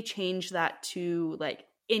 they may change that to like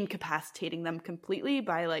incapacitating them completely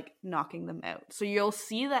by like knocking them out. So you'll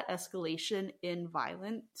see that escalation in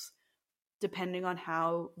violence depending on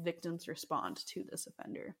how victims respond to this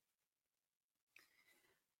offender.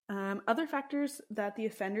 Other factors that the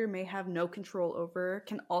offender may have no control over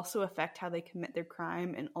can also affect how they commit their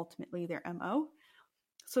crime and ultimately their MO.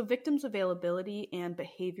 So victims' availability and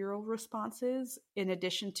behavioral responses, in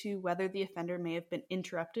addition to whether the offender may have been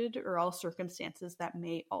interrupted, are all circumstances that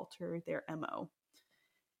may alter their MO.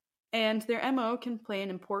 And their MO can play an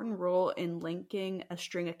important role in linking a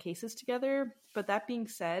string of cases together. But that being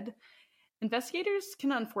said, investigators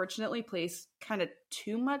can unfortunately place kind of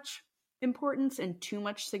too much importance and too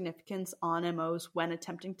much significance on MOs when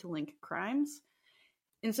attempting to link crimes.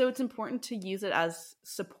 And so it's important to use it as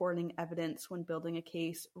supporting evidence when building a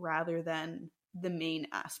case rather than the main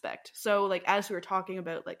aspect. So like as we were talking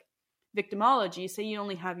about like victimology, say you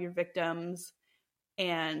only have your victims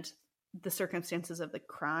and the circumstances of the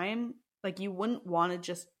crime, like you wouldn't want to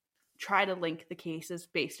just try to link the cases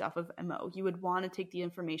based off of MO. You would want to take the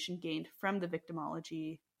information gained from the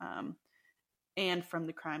victimology and from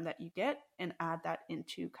the crime that you get and add that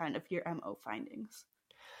into kind of your MO findings.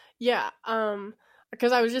 Yeah,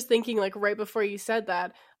 because I was just thinking, like, right before you said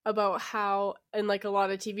that, about how in, like, a lot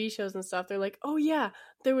of TV shows and stuff, they're like, oh yeah,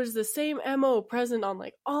 there was the same MO present on,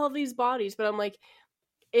 like, all of these bodies. But I'm like,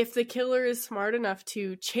 if the killer is smart enough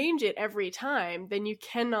to change it every time, then you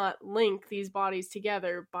cannot link these bodies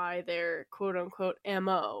together by their quote-unquote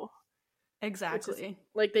MO. Exactly. Is,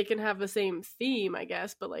 like, they can have the same theme, I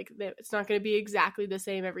guess, but, like, it's not going to be exactly the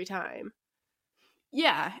same every time.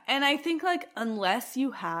 Yeah, and I think, like, unless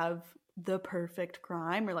you have the perfect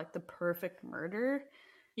crime or, like, the perfect murder,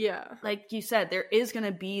 yeah, like you said, there is going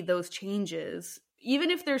to be those changes, even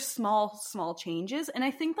if there's small changes. And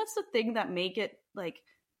I think that's the thing that make it, like,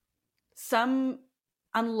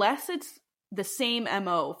 unless it's the same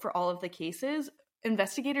MO for all of the cases,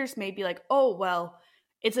 investigators may be like, oh, well,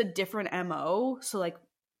 it's a different MO, so, like,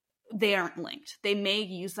 they aren't linked. They may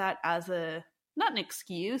use that as not an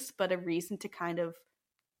excuse, but a reason to kind of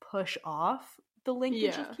push off the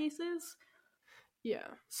linkage of cases. Yeah.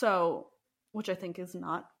 So, which I think is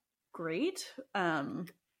not great.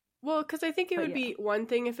 Well, because I think it would be one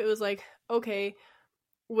thing if it was like, okay,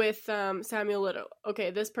 with Samuel Little,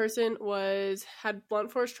 okay, this person had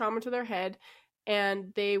blunt force trauma to their head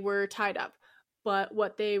and they were tied up. But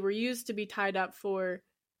what they were used to be tied up for,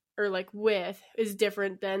 or like with, is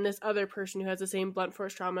different than this other person who has the same blunt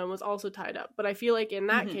force trauma and was also tied up. But I feel like in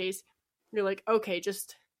that case, you're like, okay,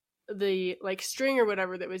 just the like string or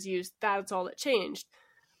whatever that was used, that's all that changed.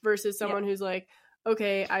 Versus someone who's like,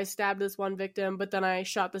 okay, I stabbed this one victim, but then I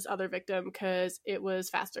shot this other victim because it was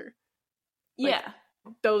faster. Like, yeah.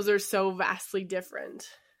 Those are so vastly different.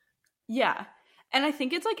 Yeah. And I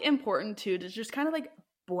think it's like important too to just kind of like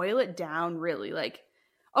boil it down really. Like,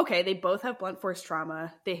 okay, they both have blunt force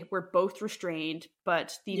trauma. They were both restrained,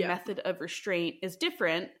 but the method of restraint is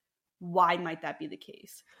different. Why might that be the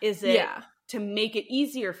case? Is it to make it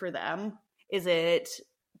easier for them? Is it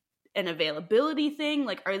an availability thing?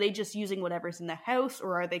 Like, are they just using whatever's in the house,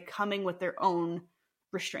 or are they coming with their own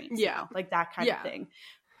restraints? Yeah. Like that kind of thing.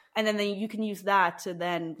 And then you can use that to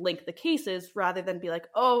then link the cases rather than be like,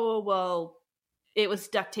 oh, well, it was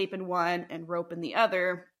duct tape in one and rope in the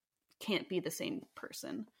other. Can't be the same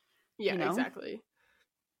person. Yeah, exactly.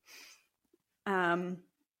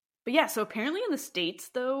 But yeah, so apparently in the States,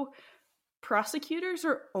 though, prosecutors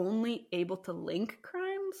are only able to link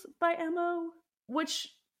crimes by MO, which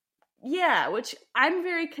I'm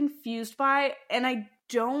very confused by. And I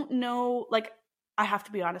don't know, like, I have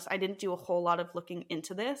to be honest, I didn't do a whole lot of looking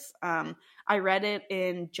into this. I read it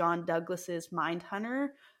in John Douglas's Mindhunter.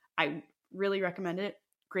 I really recommend it.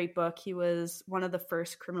 Great book. He was one of the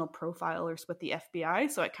first criminal profilers with the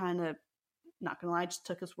FBI, so I kind of, not gonna lie, just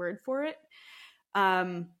took his word for it.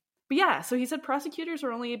 But yeah, so he said prosecutors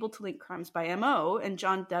are only able to link crimes by MO, and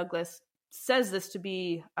John Douglas says this to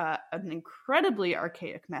be an incredibly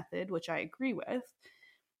archaic method, which I agree with.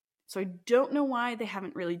 So I don't know why they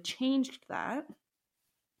haven't really changed that.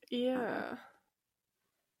 Yeah.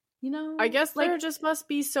 I guess there just must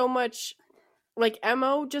be so much, like,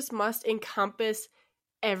 MO just must encompass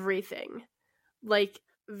everything. Like,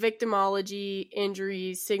 victimology,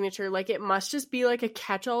 injuries, signature, like, it must just be, like, a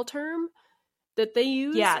catch-all term that they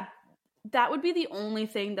use. Yeah, that would be the only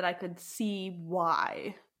thing that I could see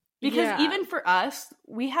why. Because even for us,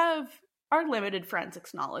 we have our limited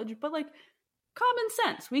forensics knowledge, but, like, common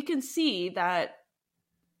sense. We can see that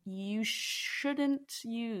you shouldn't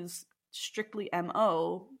use strictly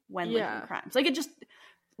MO when linking crimes. Like, it just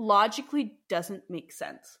logically doesn't make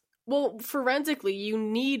sense. Well, forensically, you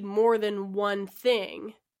need more than one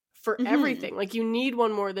thing for everything. Like, you need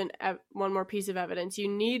one more piece of evidence. You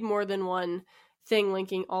need more than one thing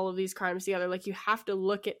linking all of these crimes together. Like, you have to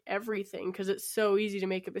look at everything because it's so easy to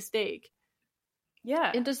make a mistake.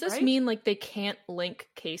 Yeah. And does this mean, like, they can't link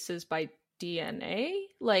cases by DNA?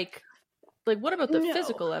 Like what about the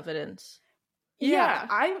physical evidence? Yeah,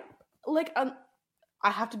 I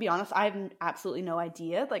have to be honest, I have absolutely no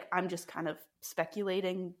idea. Like, I'm just kind of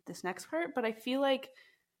speculating this next part, but I feel like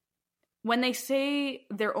when they say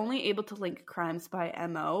they're only able to link crimes by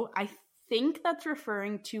MO, I think that's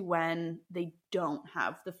referring to when they don't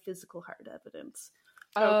have the physical hard evidence.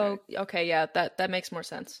 Oh, okay, yeah, that makes more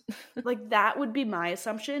sense. Like, that would be my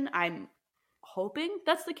assumption. I'm hoping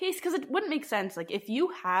that's the case, because it wouldn't make sense. Like, if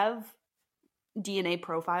you have DNA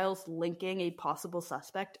profiles linking a possible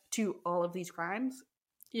suspect to all of these crimes,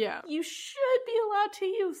 Yeah. you should be allowed to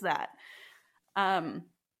use that.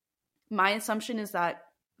 My assumption is that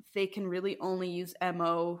they can really only use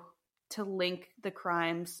MO to link the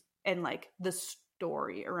crimes and like the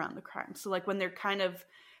story around the crime. So like when they're kind of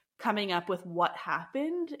coming up with what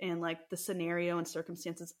happened and like the scenario and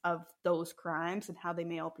circumstances of those crimes and how they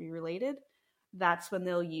may all be related, that's when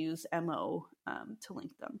they'll use MO to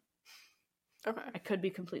link them. Okay. I could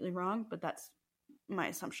be completely wrong, but that's my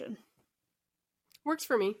assumption. Works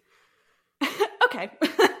for me. Okay.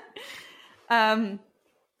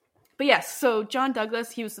 But yes, so John Douglas,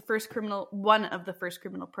 he was one of the first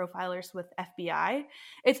criminal profilers with FBI.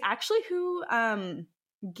 It's actually who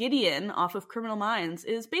Gideon off of Criminal Minds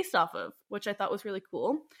is based off of, which I thought was really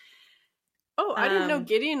cool. Oh, I didn't know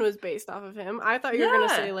Gideon was based off of him. I thought you were gonna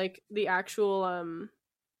say like the actual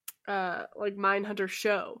like Mindhunter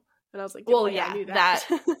show. And I was like, well, yeah, yeah, I knew that.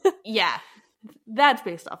 Yeah, that's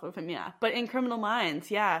based off of him, yeah. But in Criminal Minds,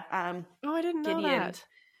 yeah. Oh, I didn't know Gideon. that.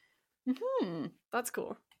 Mm-hmm. That's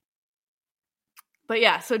cool. But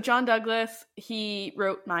yeah, so John Douglas, he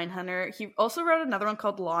wrote Mindhunter. He also wrote another one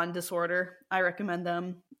called Law and Disorder. I recommend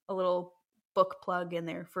them. A little book plug in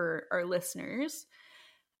there for our listeners.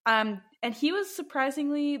 And he was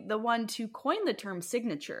surprisingly the one to coin the term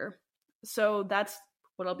signature. So that's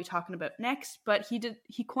what I'll be talking about next. But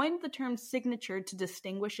he coined the term signature to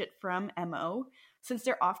distinguish it from MO, since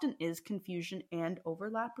there often is confusion and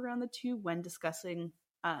overlap around the two when discussing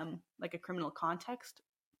like a criminal context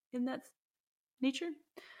in that nature.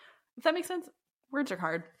 If that makes sense. Words are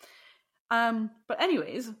hard. But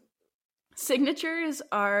anyways, signatures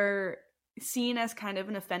are seen as kind of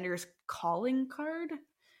an offender's calling card.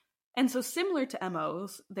 And so similar to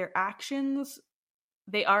MOs, they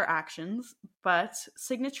are actions, but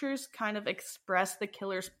signatures kind of express the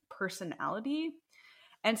killer's personality.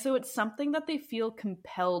 And so it's something that they feel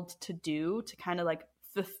compelled to do to kind of like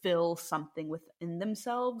fulfill something within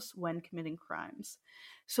themselves when committing crimes.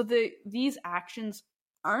 So these actions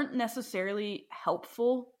aren't necessarily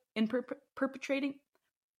helpful in perpetrating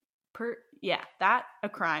a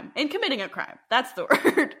crime, in committing a crime. That's the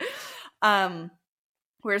word.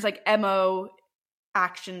 Whereas like MO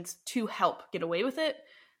actions to help get away with it,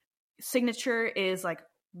 signature is like,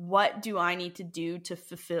 what do I need to do to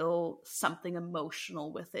fulfill something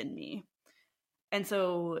emotional within me? And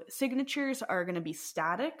so signatures are going to be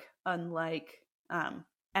static, unlike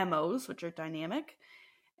MOs, which are dynamic.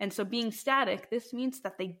 And so being static, this means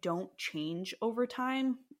that they don't change over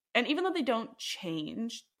time. And even though they don't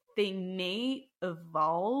change, they may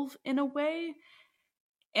evolve in a way.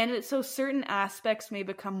 And so certain aspects may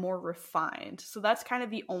become more refined. So that's kind of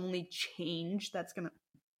the only change that's gonna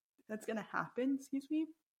happen, excuse me.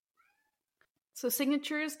 So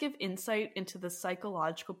signatures give insight into the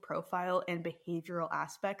psychological profile and behavioral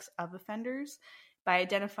aspects of offenders by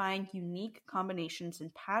identifying unique combinations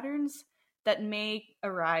and patterns that may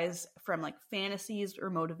arise from like fantasies or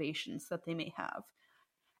motivations that they may have.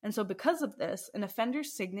 And so because of this, an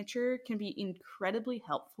offender's signature can be incredibly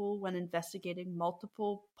helpful when investigating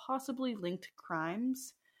multiple, possibly linked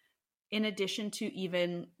crimes, in addition to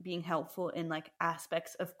even being helpful in like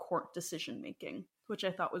aspects of court decision making, which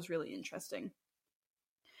I thought was really interesting.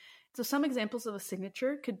 So some examples of a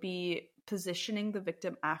signature could be positioning the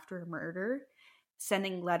victim after a murder,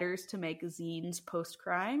 sending letters to magazines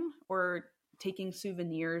post-crime, or taking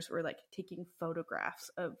souvenirs or like taking photographs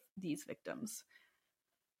of these victims.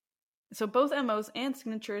 So both MOs and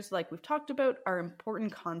signatures, like we've talked about, are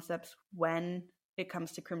important concepts when it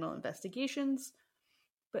comes to criminal investigations.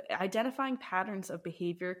 But identifying patterns of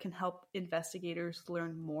behavior can help investigators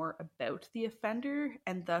learn more about the offender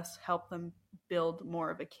and thus help them build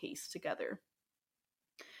more of a case together.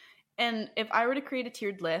 And if I were to create a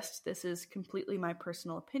tiered list, this is completely my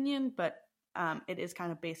personal opinion, but it is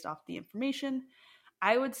kind of based off the information.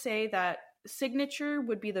 I would say that signature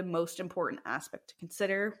would be the most important aspect to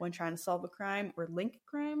consider when trying to solve a crime or link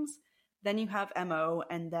crimes. Then you have MO,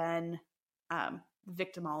 and then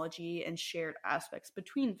victimology and shared aspects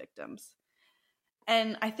between victims.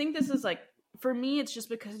 And I think this is like, for me, it's just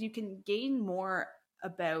because you can gain more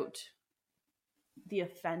about the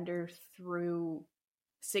offender through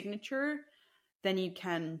signature than you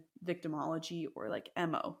can victimology or like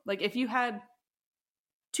MO. Like if you had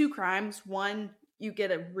two crimes, one, you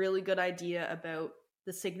get a really good idea about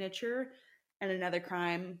the signature, and another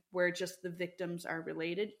crime where just the victims are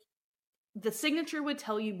related, the signature would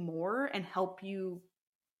tell you more and help you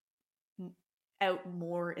out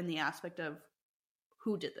more in the aspect of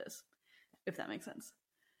who did this, if that makes sense.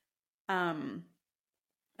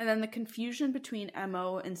 And then the confusion between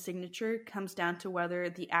MO and signature comes down to whether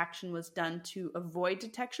the action was done to avoid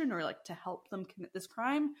detection or like to help them commit this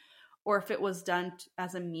crime, or if it was done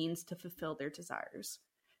as a means to fulfill their desires.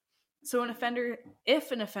 So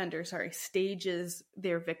if an offender stages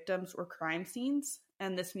their victims or crime scenes,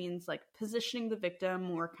 and this means like positioning the victim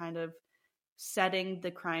or kind of setting the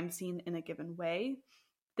crime scene in a given way,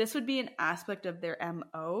 this would be an aspect of their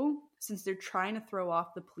MO, since they're trying to throw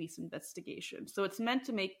off the police investigation. So it's meant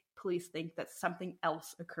to make police think that something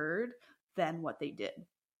else occurred than what they did.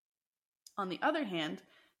 On the other hand,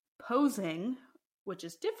 posing, which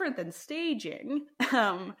is different than staging,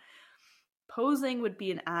 posing would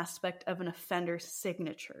be an aspect of an offender's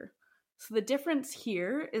signature. So the difference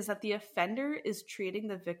here is that the offender is treating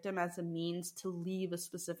the victim as a means to leave a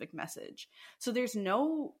specific message. So there's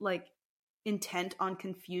no like intent on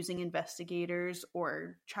confusing investigators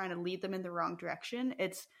or trying to lead them in the wrong direction.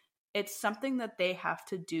 It's something that they have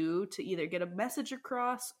to do to either get a message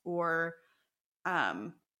across or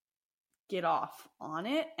get off on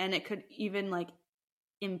it. And it could even like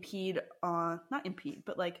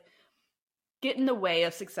get in the way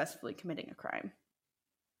of successfully committing a crime.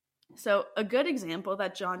 So a good example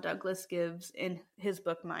that John Douglas gives in his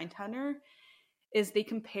book Mindhunter is they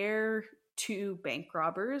compare two bank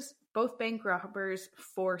robbers. Both bank robbers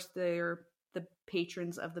force the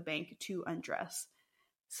patrons of the bank to undress.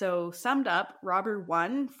 So summed up, robber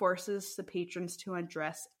 1 forces the patrons to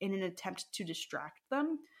undress in an attempt to distract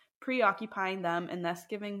them, preoccupying them and thus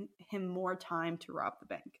giving him more time to rob the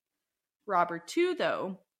bank. Robber 2,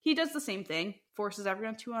 though, he does the same thing, forces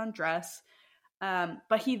everyone to undress,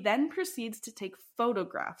 but he then proceeds to take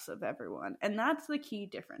photographs of everyone. And that's the key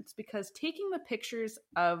difference, because taking the pictures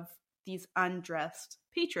of these undressed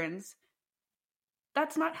patrons,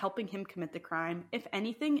 that's not helping him commit the crime. If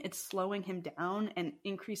anything, it's slowing him down and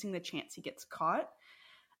increasing the chance he gets caught.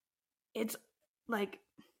 It's like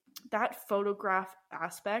that photograph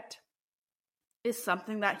aspect is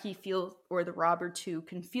something that he feels, or the robber too,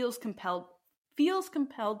 feels compelled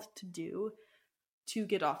to do to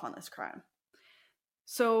get off on this crime.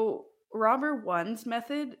 So robber 1's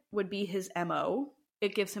method would be his MO.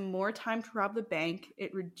 It gives him more time to rob the bank.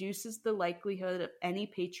 It reduces the likelihood of any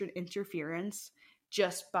patron interference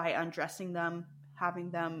just by undressing them, having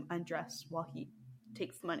them undressed while he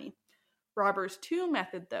takes the money. Robber's 2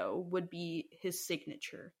 method, though, would be his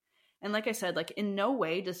signature. And like I said, like in no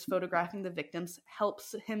way does photographing the victims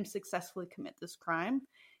helps him successfully commit this crime.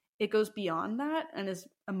 It goes beyond that and is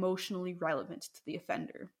emotionally relevant to the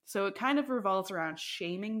offender. So it kind of revolves around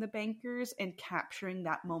shaming the bankers and capturing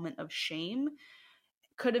that moment of shame.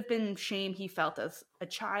 Could have been shame he felt as a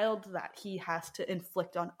child that he has to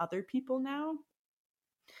inflict on other people now.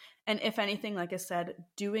 And if anything, like I said,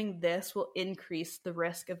 doing this will increase the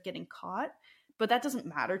risk of getting caught. But that doesn't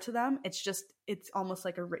matter to them. It's almost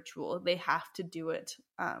like a ritual. They have to do it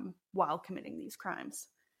while committing these crimes.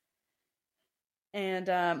 And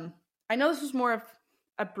I know this was more of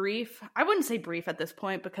a brief, I wouldn't say brief at this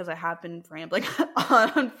point because I have been rambling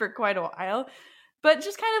on for quite a while, but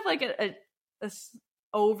just kind of like a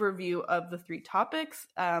overview of the 3 topics.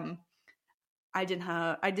 I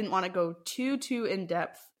didn't want to go too in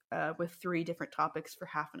depth with 3 different topics for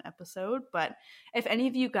half an episode, but if any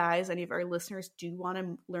of you guys, any of our listeners do want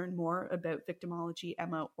to learn more about victimology,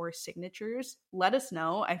 MO, or signatures, let us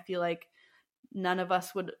know. I feel like none of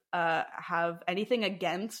us would have anything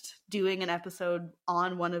against doing an episode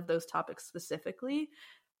on one of those topics specifically.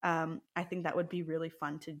 I think that would be really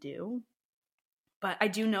fun to do. But I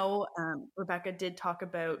do know Rebecca did talk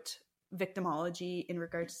about victimology in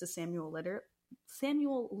regards to Samuel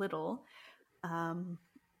Little.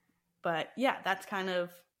 But yeah, that's kind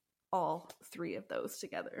of all 3 of those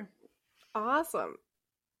together. Awesome.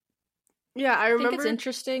 Yeah, I remember. I think it's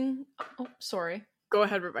interesting. Oh, sorry. Go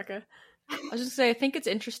ahead, Rebecca. I was just gonna say, I think it's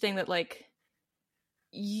interesting that like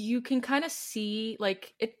you can kind of see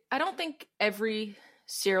like it. I don't think every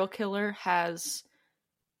serial killer has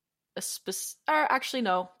a actually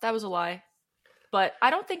no, that was a lie. But I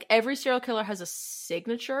don't think every serial killer has a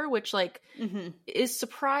signature, which like is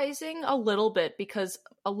surprising a little bit because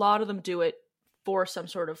a lot of them do it for some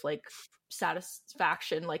sort of like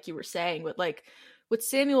satisfaction, like you were saying. But like with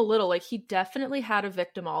Samuel Little, like he definitely had a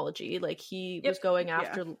victimology. Like he was going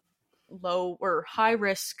after low or high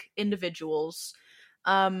risk individuals.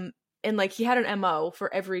 And like he had an MO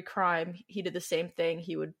for every crime. He did the same thing.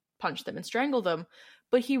 He would punch them and strangle them.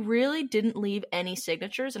 But he really didn't leave any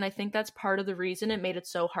signatures, and I think that's part of the reason it made it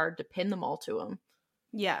so hard to pin them all to him.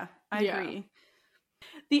 Yeah, I agree.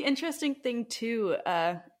 The interesting thing, too,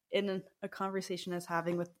 in a conversation I was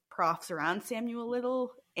having with profs around Samuel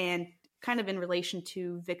Little, and kind of in relation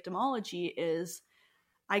to victimology, is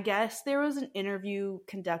I guess there was an interview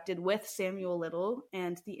conducted with Samuel Little,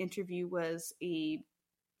 and the interview was a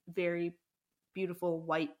very beautiful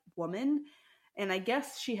white woman. And I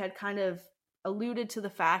guess she had kind of alluded to the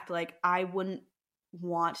fact, like, I wouldn't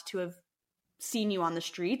want to have seen you on the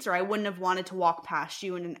streets, or I wouldn't have wanted to walk past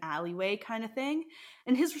you in an alleyway kind of thing.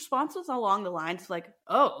 And his response was along the lines of like,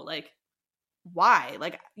 oh, like, why?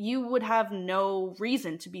 Like, you would have no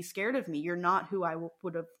reason to be scared of me. You're not who I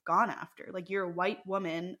would have gone after. Like, you're a white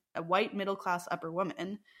woman, a white middle-class upper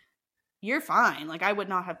woman. You're fine. Like, I would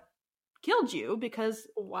not have killed you because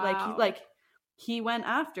he went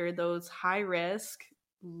after those high-risk,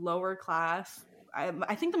 lower-class.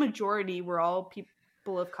 I think the majority were all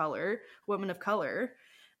people of color, women of color.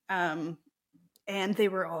 And they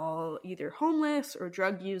were all either homeless or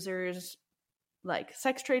drug users, like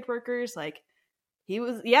sex trade workers. Like, it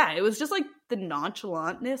was just like the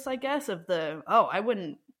nonchalantness, I guess, of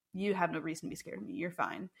you have no reason to be scared of me. You're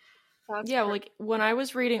fine. Like when I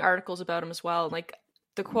was reading articles about him as well, like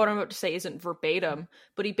the quote I'm about to say isn't verbatim,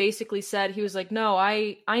 but he basically said, he was like, no,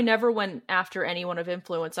 I never went after anyone of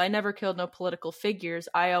influence. I never killed no political figures.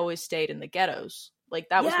 I always stayed in the ghettos. Like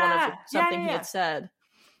that was something he had said.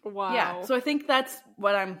 Wow. Yeah. So I think that's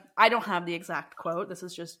what I don't have the exact quote. This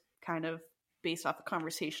is just kind of based off the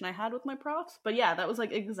conversation I had with my profs. But yeah, that was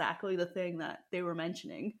like exactly the thing that they were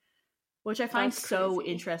mentioning, which I find so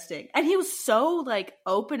interesting. And he was so like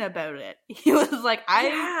open about it. He was like,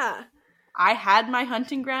 I had my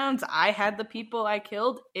hunting grounds. I had the people I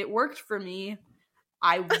killed. It worked for me.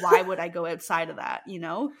 Why would I go outside of that, you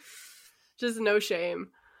know? Just no shame.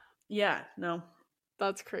 Yeah, no.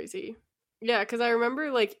 That's crazy. Yeah, because I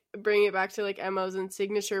remember like bringing it back to like MOs and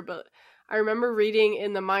signature, but I remember reading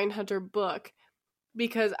in the Mindhunter book,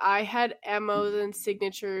 because I had MOs and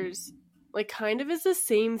signatures like kind of as the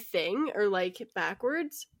same thing, or like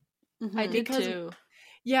backwards. Mm-hmm. I did too.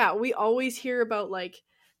 Yeah, we always hear about like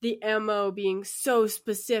the MO being so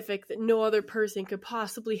specific that no other person could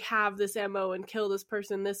possibly have this MO and kill this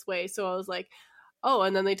person this way. So I was like, oh,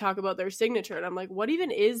 and then they talk about their signature, and I'm like, what even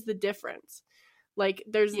is the difference? Like,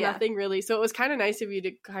 there's nothing really. So it was kind of nice of you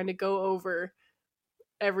to kind of go over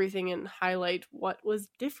everything and highlight what was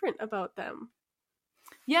different about them.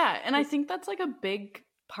 Yeah, and I think that's like a big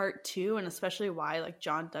part too, and especially why like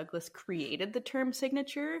John Douglas created the term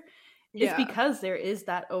signature is because there is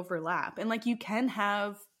that overlap. And like you can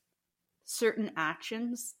have certain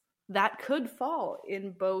actions that could fall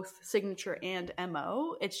in both signature and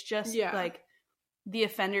MO. It's just like the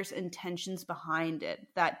offender's intentions behind it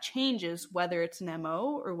that changes whether it's an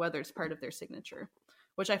MO or whether it's part of their signature,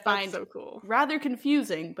 which I find so cool, rather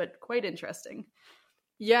confusing, but quite interesting.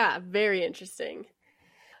 Yeah, very interesting.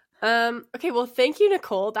 Okay, well, thank you,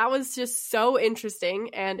 Nicole. That was just so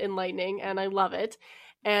interesting and enlightening, and I love it.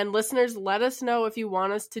 And listeners, let us know if you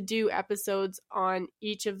want us to do episodes on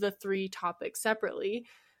each of the 3 topics separately,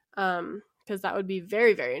 because that would be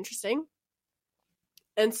very, very interesting.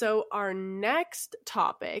 And so our next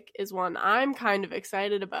topic is one I'm kind of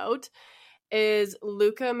excited about, is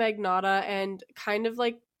Luca Magnotta and kind of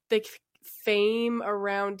like the fame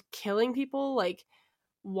around killing people, like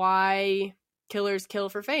why killers kill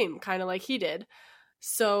for fame, kind of like he did.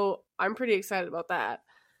 So I'm pretty excited about that.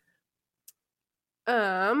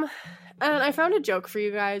 And I found a joke for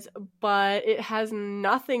you guys, but it has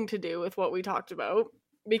nothing to do with what we talked about,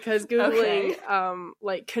 because Googling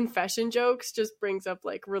like confession jokes just brings up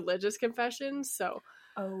like religious confessions. So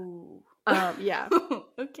yeah.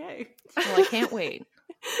 Okay. Well, I can't wait.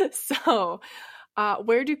 So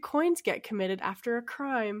where do coins get committed after a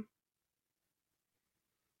crime?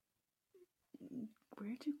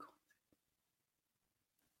 Where do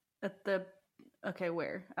at the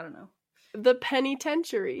where? I don't know. The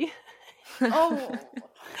penitentiary. Oh.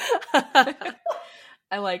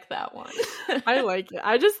 I like that one. I like it.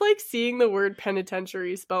 I just like seeing the word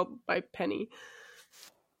penitentiary spelled by penny.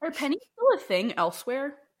 Are pennies still a thing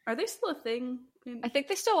elsewhere? Are they still a thing? I think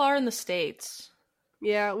they still are in the States.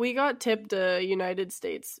 Yeah, we got tipped a United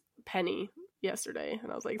States penny yesterday,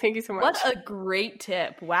 and I was like, thank you so much. What a great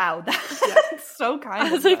tip. Wow, that's so kind.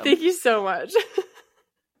 I was like, thank you so much.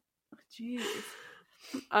 Jeez.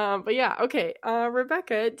 But yeah, okay.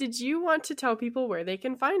 Rebecca, did you want to tell people where they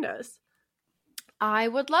can find us? I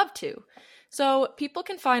would love to. So people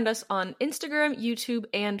can find us on Instagram, YouTube,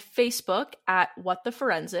 and Facebook at What the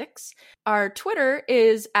Forensics. Our Twitter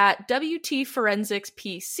is at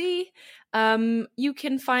WTForensicsPC. You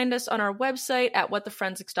can find us on our website at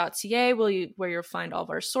whattheforensics.ca, where you'll find all of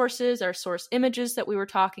our sources, our source images that we were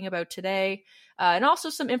talking about today, and also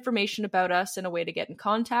some information about us and a way to get in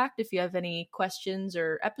contact if you have any questions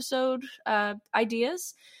or episode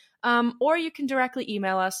ideas. Or you can directly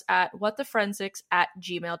email us at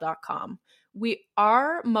whattheforensics@gmail.com. We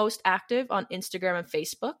are most active on Instagram and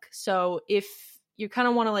Facebook, so if you kind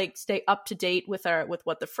of want to like stay up to date with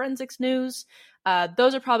What the Forensics news,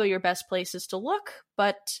 those are probably your best places to look.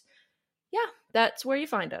 But yeah, that's where you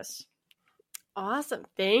find us. Awesome.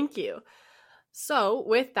 Thank you. So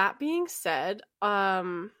with that being said,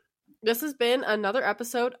 this has been another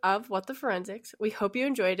episode of What the Forensics. We hope you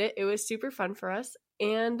enjoyed it. It was super fun for us.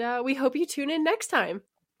 And we hope you tune in next time.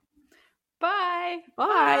 Bye.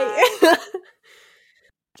 Bye.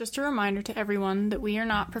 Just a reminder to everyone that we are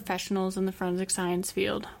not professionals in the forensic science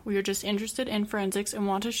field. We are just interested in forensics and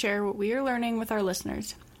want to share what we are learning with our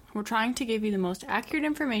listeners. We're trying to give you the most accurate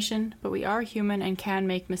information, but we are human and can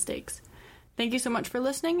make mistakes. Thank you so much for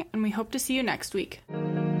listening, and we hope to see you next week.